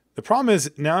 The problem is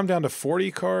now I'm down to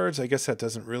 40 cards. I guess that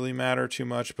doesn't really matter too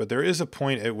much, but there is a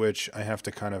point at which I have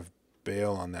to kind of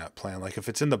bail on that plan. Like if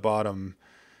it's in the bottom,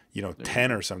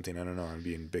 10 or something, I don't know, I'd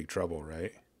be in big trouble,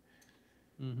 right?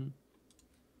 Mm-hmm.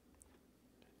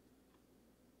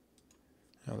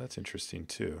 Oh, that's interesting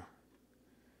too.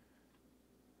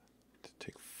 To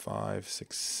take 5,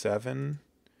 6, 7.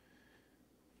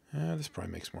 This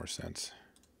probably makes more sense.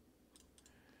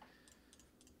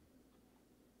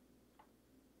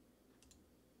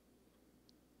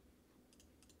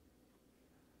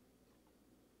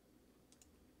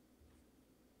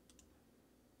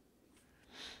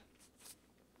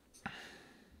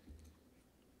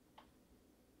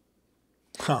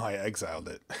 Oh, I exiled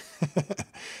it.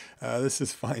 This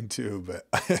is fine too, but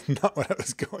not what I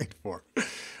was going for.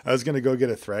 I was going to go get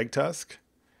a Thrag Tusk.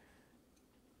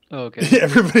 Oh, okay.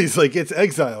 Everybody's like, it's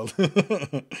exiled.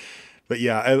 But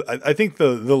yeah, I think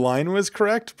the line was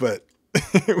correct, but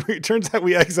it turns out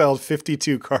we exiled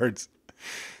 52 cards.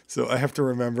 So I have to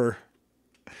remember.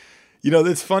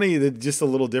 It's funny that just the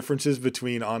little differences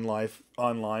between online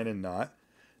and not.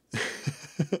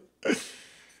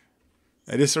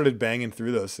 I just started banging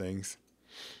through those things.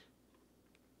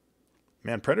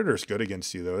 Man, Predator's good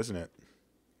against you, though, isn't it?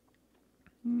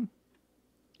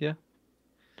 Yeah.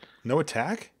 No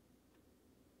attack?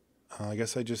 I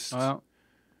guess I just... I'm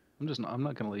not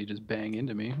going to let you just bang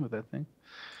into me with that thing.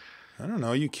 I don't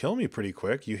know. You kill me pretty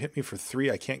quick. You hit me for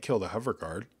 3. I can't kill the hover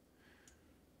guard.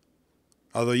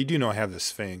 Although you do know I have the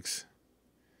Sphinx.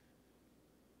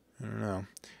 I don't know.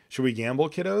 Should we gamble,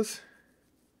 kiddos?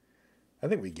 I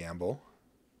think we gamble.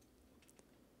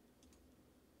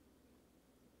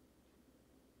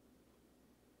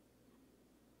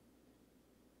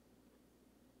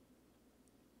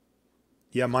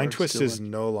 Yeah, Mind Twist is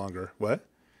no longer... What?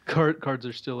 Cards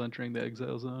are still entering the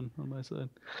exile zone on my side.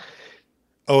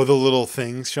 Oh, the little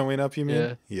things showing up, you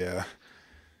mean? Yeah.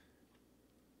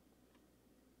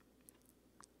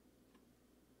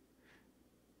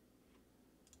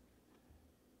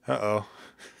 Yeah.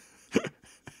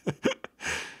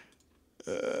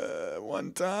 Uh-oh.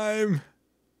 One time.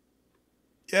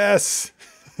 Yes.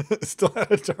 Still had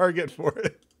a target for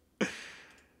it.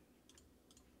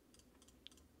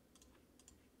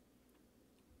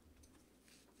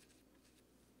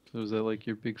 So is that like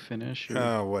your big finish? Or?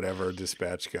 Oh, whatever.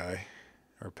 Dispatch guy.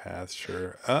 Or path,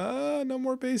 sure. No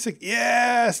more basic.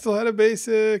 Yeah, still had a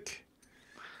basic.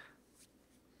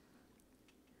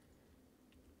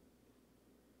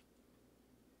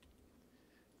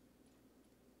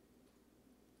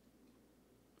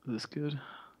 Is this good?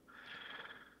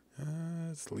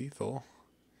 It's lethal.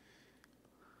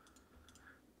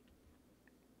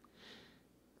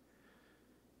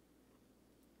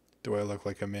 Do I look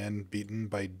like a man beaten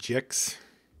by Jix?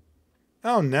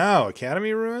 Oh no,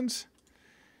 Academy Ruins?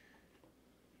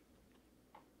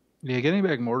 Yeah, getting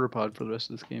back Mortar Pod for the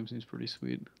rest of this game seems pretty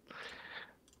sweet.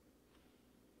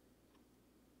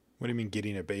 What do you mean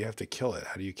getting it? But you have to kill it.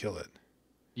 How do you kill it?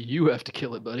 You have to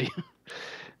kill it, buddy.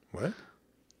 What?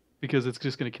 Because it's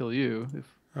just going to kill you.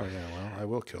 Oh yeah, well, I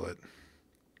will kill it.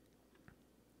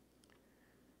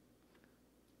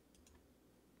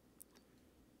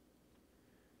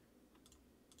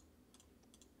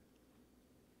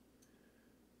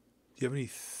 Do you have any...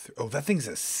 Oh, that thing's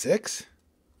a 6?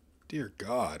 Dear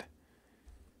God.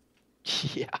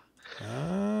 Yeah.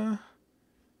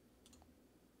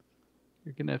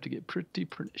 You're going to have to get pretty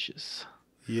pernicious.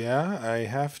 Yeah, I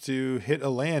have to hit a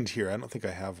land here. I don't think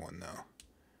I have one, though.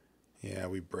 Yeah,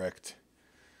 we bricked.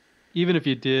 Even if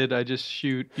you did, I just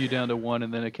shoot you down to 1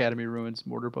 and then Academy Ruins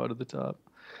Mortar Pod at the top.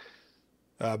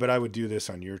 But I would do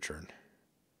this on your turn.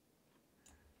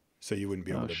 So you wouldn't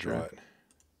be able to draw it.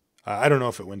 I don't know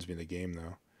if it wins me the game,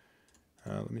 though.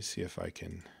 Let me see if I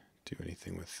can do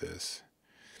anything with this.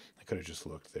 I could have just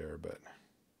looked there, but...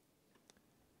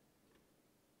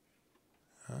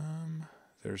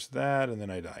 there's that, and then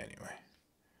I die anyway.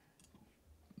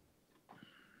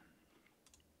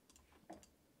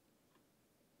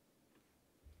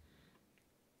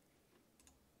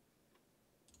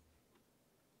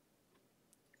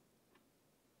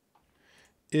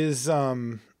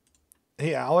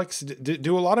 Hey Alex,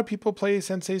 do a lot of people play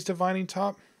Sensei's Divining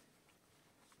Top?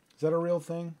 Is that a real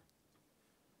thing?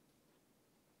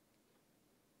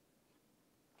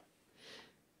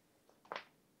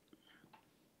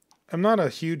 I'm not a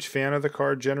huge fan of the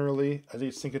card generally. I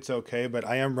just think it's okay, but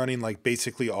I am running like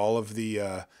basically all of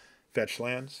the fetch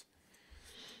lands.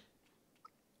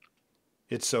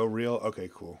 It's so real. Okay,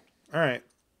 cool. All right.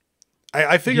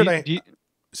 I figured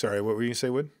Sorry, what were you going to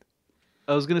say, Wood?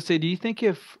 I was going to say, do you think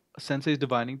if Sensei's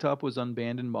Divining Top was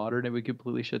unbanned in Modern, it would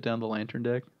completely shut down the Lantern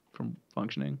deck from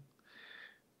functioning?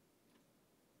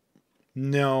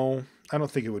 No, I don't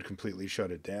think it would completely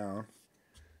shut it down.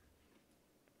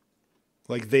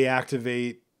 Like they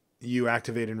activate, you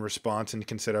activate in response and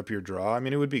can set up your draw. I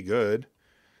mean, it would be good.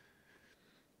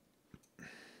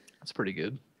 That's pretty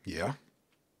good. Yeah.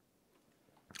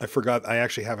 I forgot I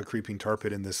actually have a Creeping Tar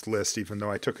Pit in this list, even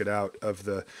though I took it out of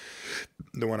the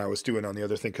one I was doing on the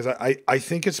other thing. Because I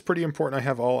think it's pretty important I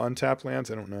have all untapped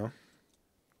lands. I don't know.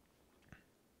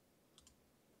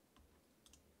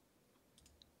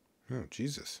 Oh,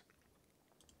 Jesus.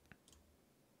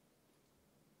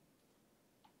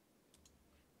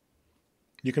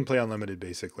 You can play unlimited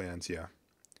basic lands, yeah.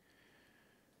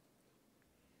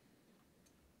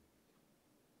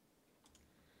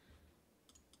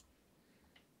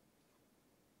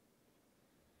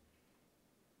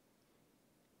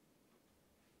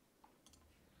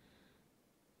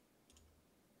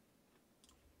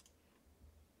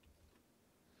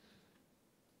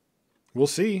 We'll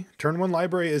see. Turn 1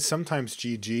 library is sometimes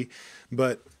GG,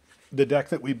 but the deck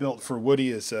that we built for Woody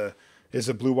is a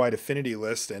blue-white affinity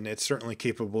list, and it's certainly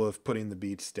capable of putting the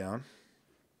beats down.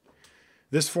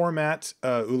 This format,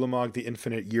 Ulamog the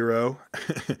Infinite Euro,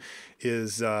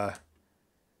 is... what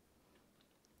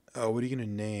are you going to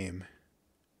name?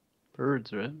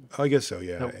 Birds, right? Oh, I guess so,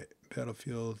 yeah. Nope.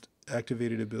 Battlefield,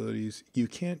 activated abilities. You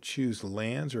can't choose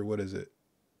lands, or what is it?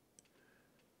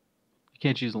 You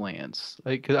can't choose lands.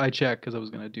 I checked because I was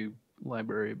going to do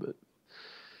library, but...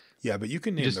 Yeah, but you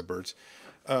can name the birds.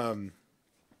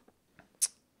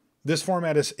 This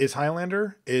format is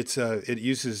Highlander. It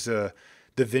uses the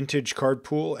vintage card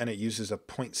pool, and it uses a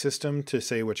point system to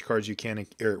say which cards you can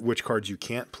or which cards you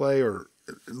can't play, or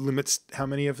limits how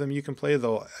many of them you can play.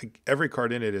 Though every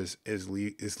card in it is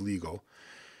legal.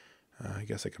 I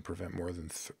guess I can prevent more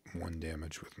than 1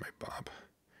 damage with my Bob.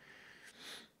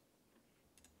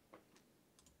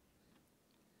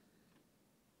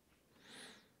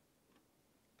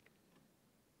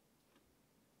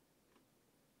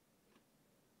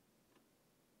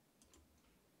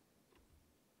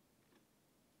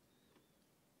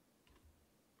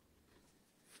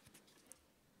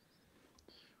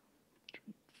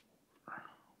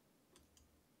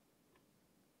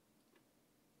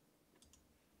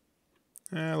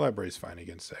 Library's fine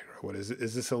against aggro. What is it?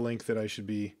 Is this a link that I should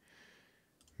be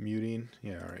muting?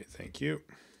 Yeah, all right, thank you.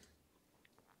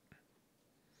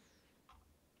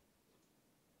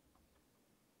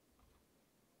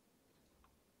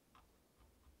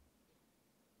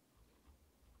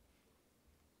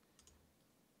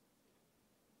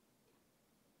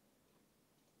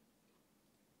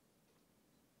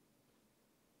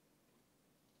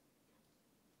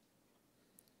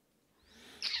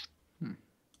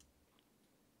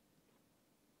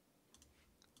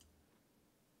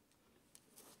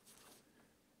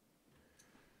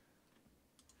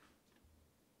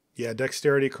 Yeah,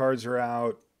 dexterity cards are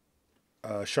out.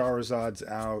 Shahrazad's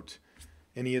out.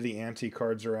 Any of the anti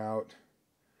cards are out.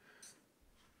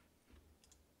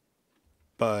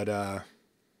 But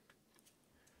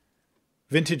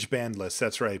vintage banned list,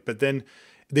 that's right. But then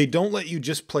they don't let you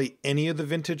just play any of the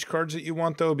vintage cards that you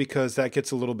want, though, because that gets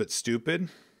a little bit stupid.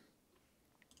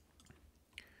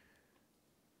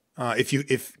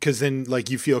 Because then like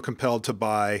you feel compelled to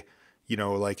buy,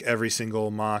 like every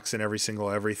single Mox and every single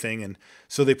everything. And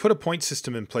so they put a point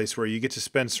system in place where you get to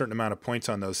spend a certain amount of points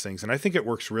on those things. And I think it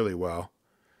works really well.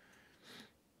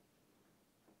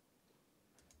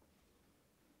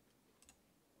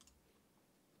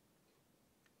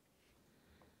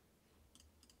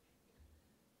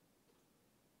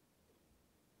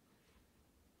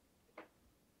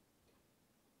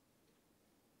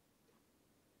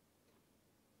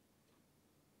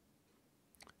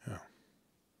 Oh.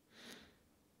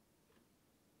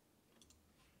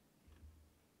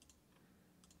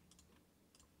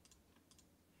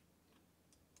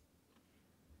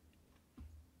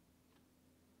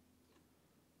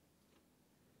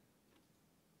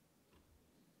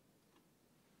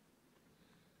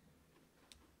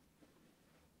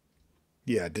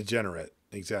 Yeah, degenerate.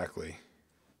 Exactly.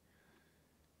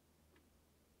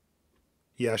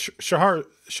 Yeah,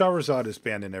 Shahrazad is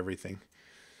banned in everything.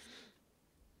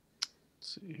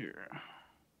 Let's see here.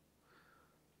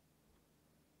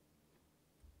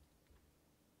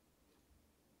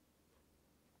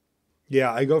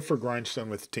 Yeah, I go for Grindstone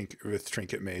with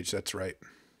Trinket Mage. That's right.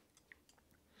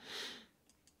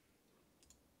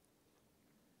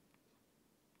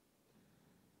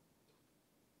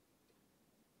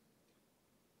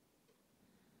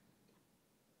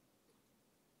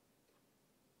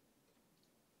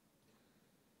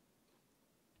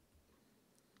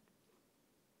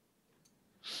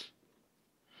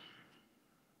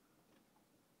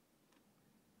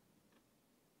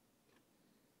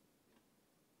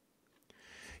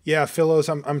 Yeah, Philos,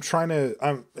 I'm trying to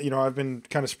I've been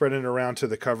kind of spreading it around to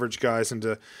the coverage guys and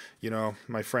to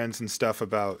my friends and stuff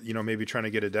about maybe trying to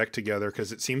get a deck together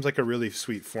because it seems like a really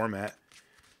sweet format.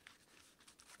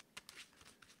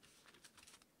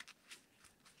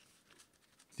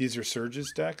 These are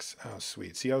Surge's decks? Oh,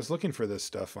 sweet. See, I was looking for this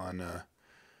stuff on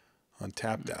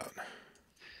Tapped Out.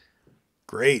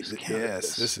 Great.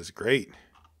 Yes, this is great.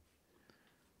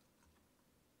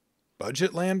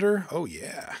 Budget Lander? Oh,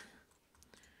 yeah.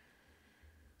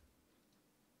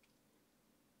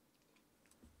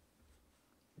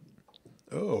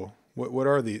 Oh, what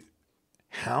are the...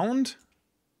 Hound?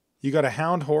 You got a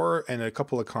Hound Horror and a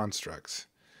couple of Constructs.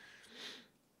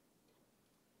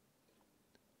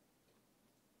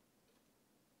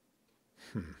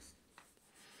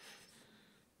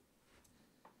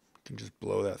 I can just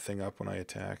blow that thing up when I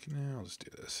attack. No, I'll just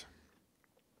do this.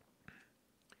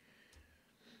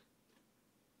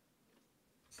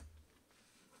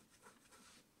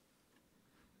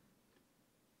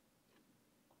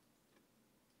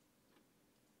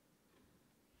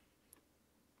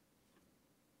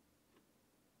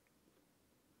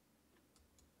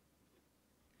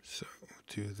 So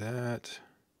do that.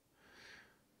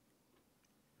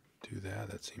 Do that.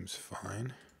 That seems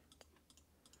fine.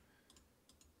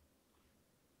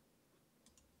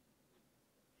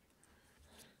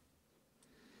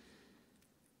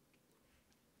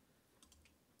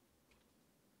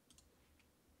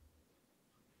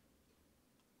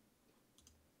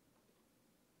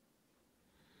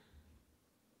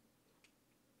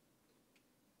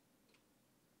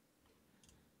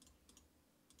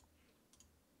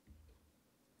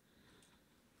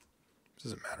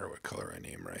 Doesn't matter what color I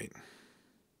name, right?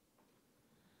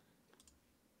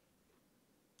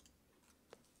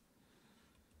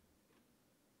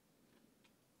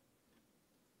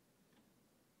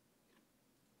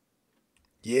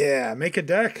 Yeah, make a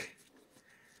deck.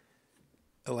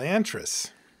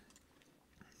 Elantris.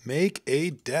 Make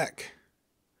a deck.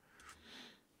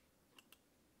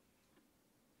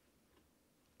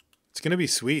 It's going to be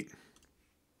sweet.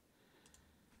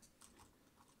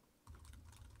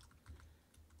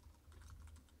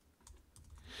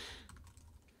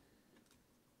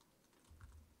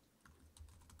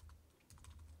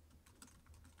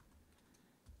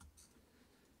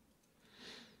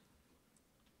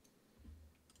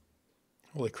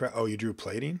 Holy crap. Oh, you drew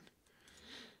plating?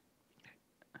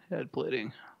 I had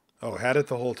plating. Oh, had it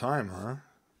the whole time, huh?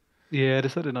 Yeah, I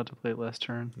decided not to play it last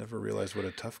turn. Never realized what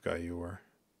a tough guy you were.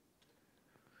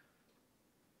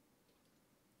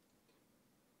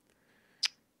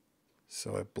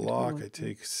 So I block, I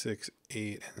take 6,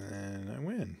 8, and then I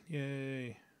win.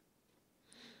 Yay.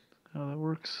 How that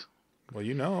works. Well,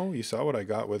 you saw what I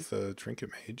got with the Trinket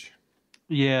Mage.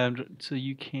 Yeah, so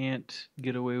you can't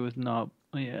get away with not...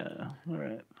 Yeah, all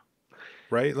right.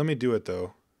 Right? Let me do it,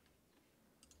 though.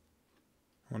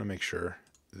 I want to make sure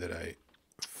that I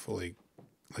fully...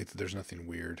 Like, that there's nothing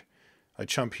weird. I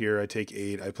chump here, I take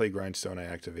 8, I play Grindstone, I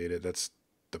activate it. That's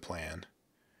the plan.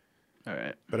 All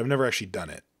right. But I've never actually done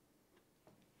it.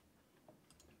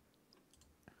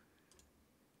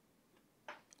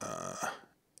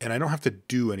 And I don't have to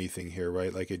do anything here,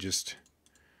 right? Like, it'll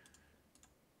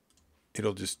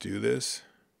just do this.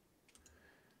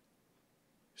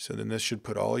 So then this should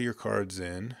put all your cards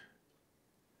in.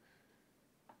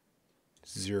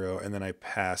 0, and then I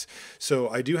pass. So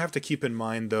I do have to keep in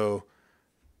mind, though,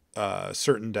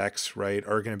 certain decks, right,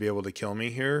 are going to be able to kill me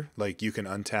here. Like, you can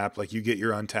untap, like, you get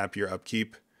your untap, your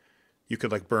upkeep. You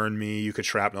could, like, burn me, you could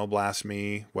shrapnel blast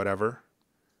me, whatever.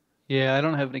 Yeah, I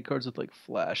don't have any cards with, like,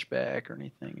 flashback or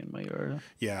anything in my yard.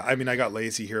 Yeah, I mean, I got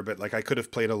lazy here, but, like, I could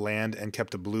have played a land and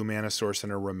kept a blue mana source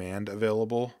and a remand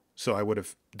available. So I would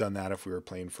have done that if we were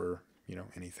playing for,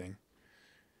 anything.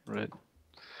 Right. All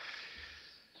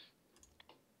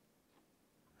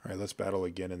right, let's battle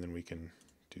again, and then we can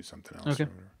do something else. Okay.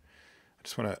 I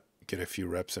just want to get a few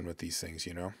reps in with these things,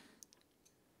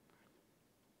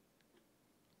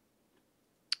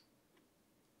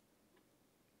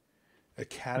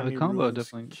 Academy combo Ruins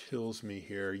definitely kills me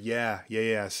here.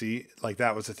 Yeah. See, like,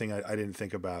 that was the thing I didn't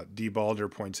think about. D. Balder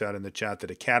points out in the chat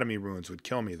that Academy Ruins would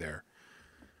kill me there.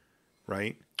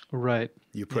 Right? Right.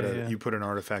 You put you put an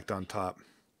artifact on top.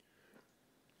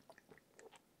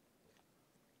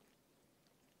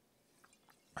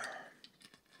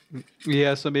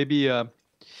 Yeah, so maybe a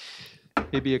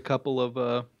couple of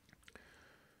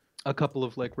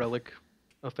like relic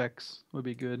effects would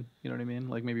be good. You know what I mean?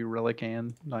 Like maybe relic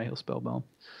and Nihil Spellbound.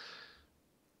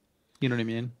 You know what I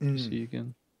mean? So you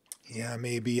can. Yeah,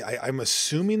 maybe. I'm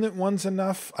assuming that one's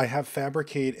enough. I have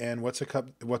Fabricate and what's it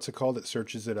called? It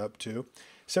searches it up too.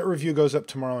 Set review goes up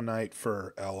tomorrow night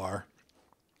for LR.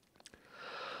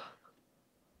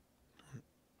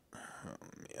 Oh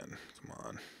man, come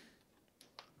on.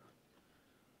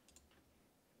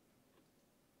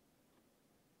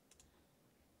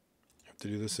 Have to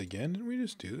do this again? Didn't we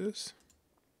just do this?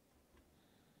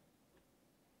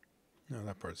 No,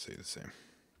 that part stays the same.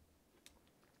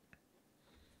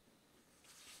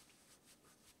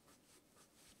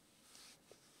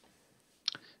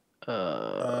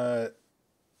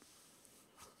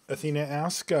 Athena,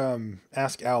 ask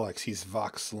Alex. He's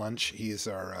Vox Lunch. He's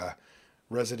our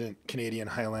resident Canadian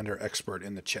Highlander expert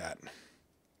in the chat.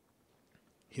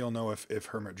 He'll know if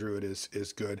Hermit Druid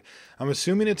is good. I'm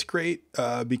assuming it's great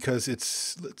because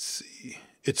let's see,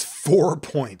 it's 4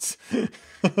 points.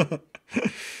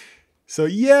 So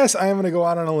yes, I am going to go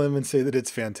out on a limb and say that it's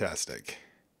fantastic.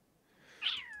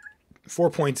 4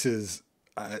 points is,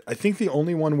 I think the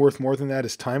only one worth more than that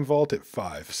is Time Vault at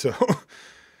 5. So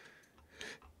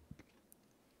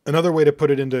another way to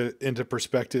put it into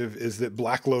perspective is that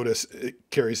Black Lotus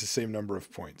carries the same number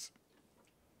of points.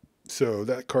 So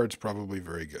that card's probably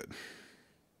very good.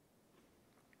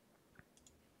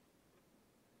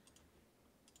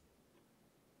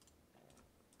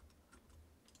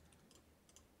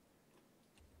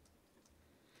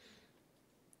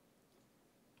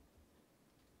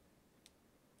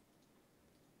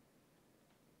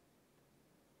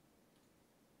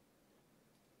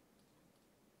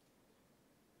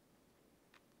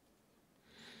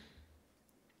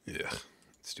 Yeah,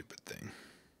 stupid thing.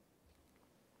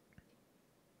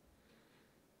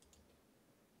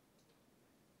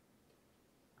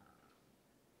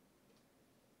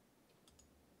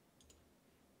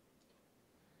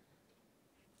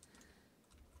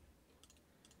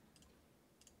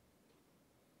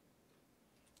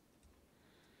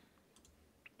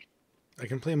 I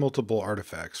can play multiple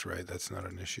artifacts, right? That's not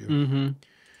an issue. Mm-hmm.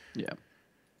 Yeah.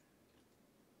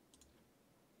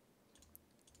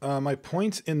 My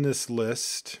points in this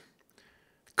list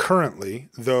currently,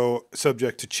 though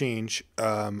subject to change,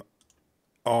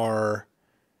 are,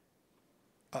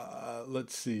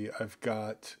 let's see, I've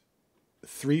got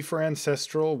 3 for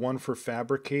Ancestral, 1 for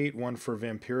Fabricate, 1 for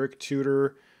Vampiric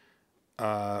Tutor,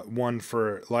 1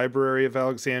 for Library of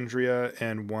Alexandria,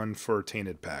 and 1 for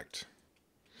Tainted Pact.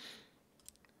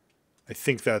 I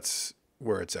think that's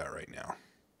where it's at right now.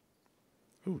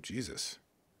 Oh, Jesus.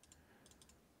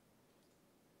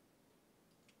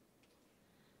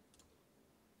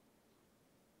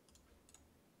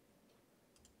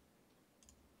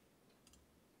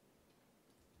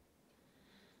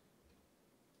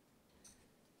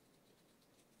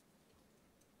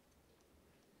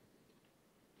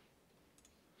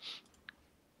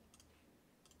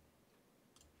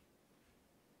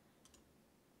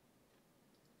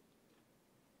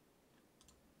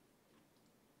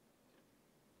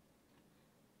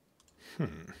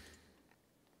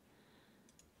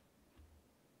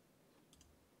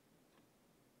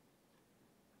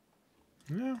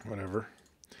 Yeah, whatever.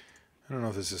 I don't know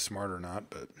if this is smart or not,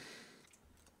 but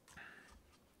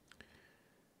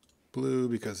blue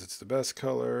because it's the best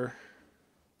color.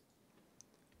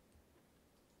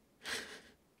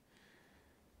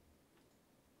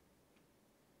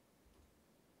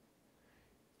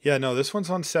 Yeah, no, this one's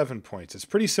on 7 points. It's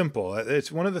pretty simple.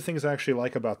 It's one of the things I actually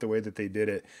like about the way that they did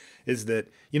it is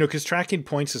that, because tracking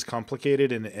points is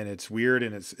complicated and it's weird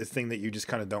and it's a thing that you just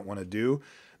kind of don't want to do,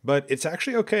 but it's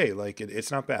actually okay. Like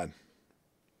it's not bad.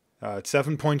 It's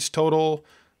 7 points total.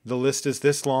 The list is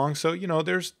this long. So,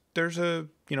 there's a,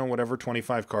 whatever,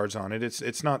 25 cards on it.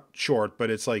 It's not short, but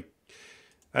it's like,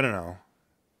 I don't know.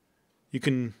 You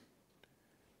can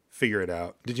figure it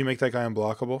out. Did you make that guy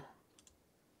unblockable?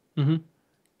 Mm-hmm.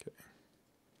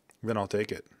 Then I'll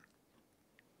take it.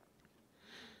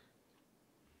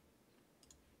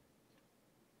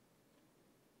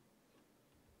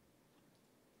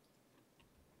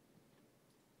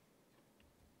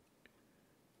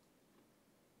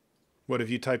 What have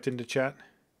you typed into chat?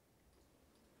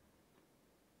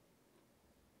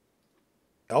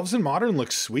 Elves in Modern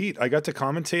looks sweet. I got to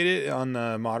commentate it on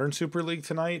the Modern Super League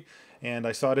tonight, and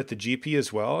I saw it at the GP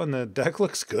as well, and the deck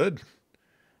looks good.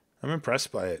 I'm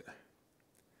impressed by it.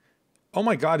 Oh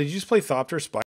my god, did you just play Thopter Spider?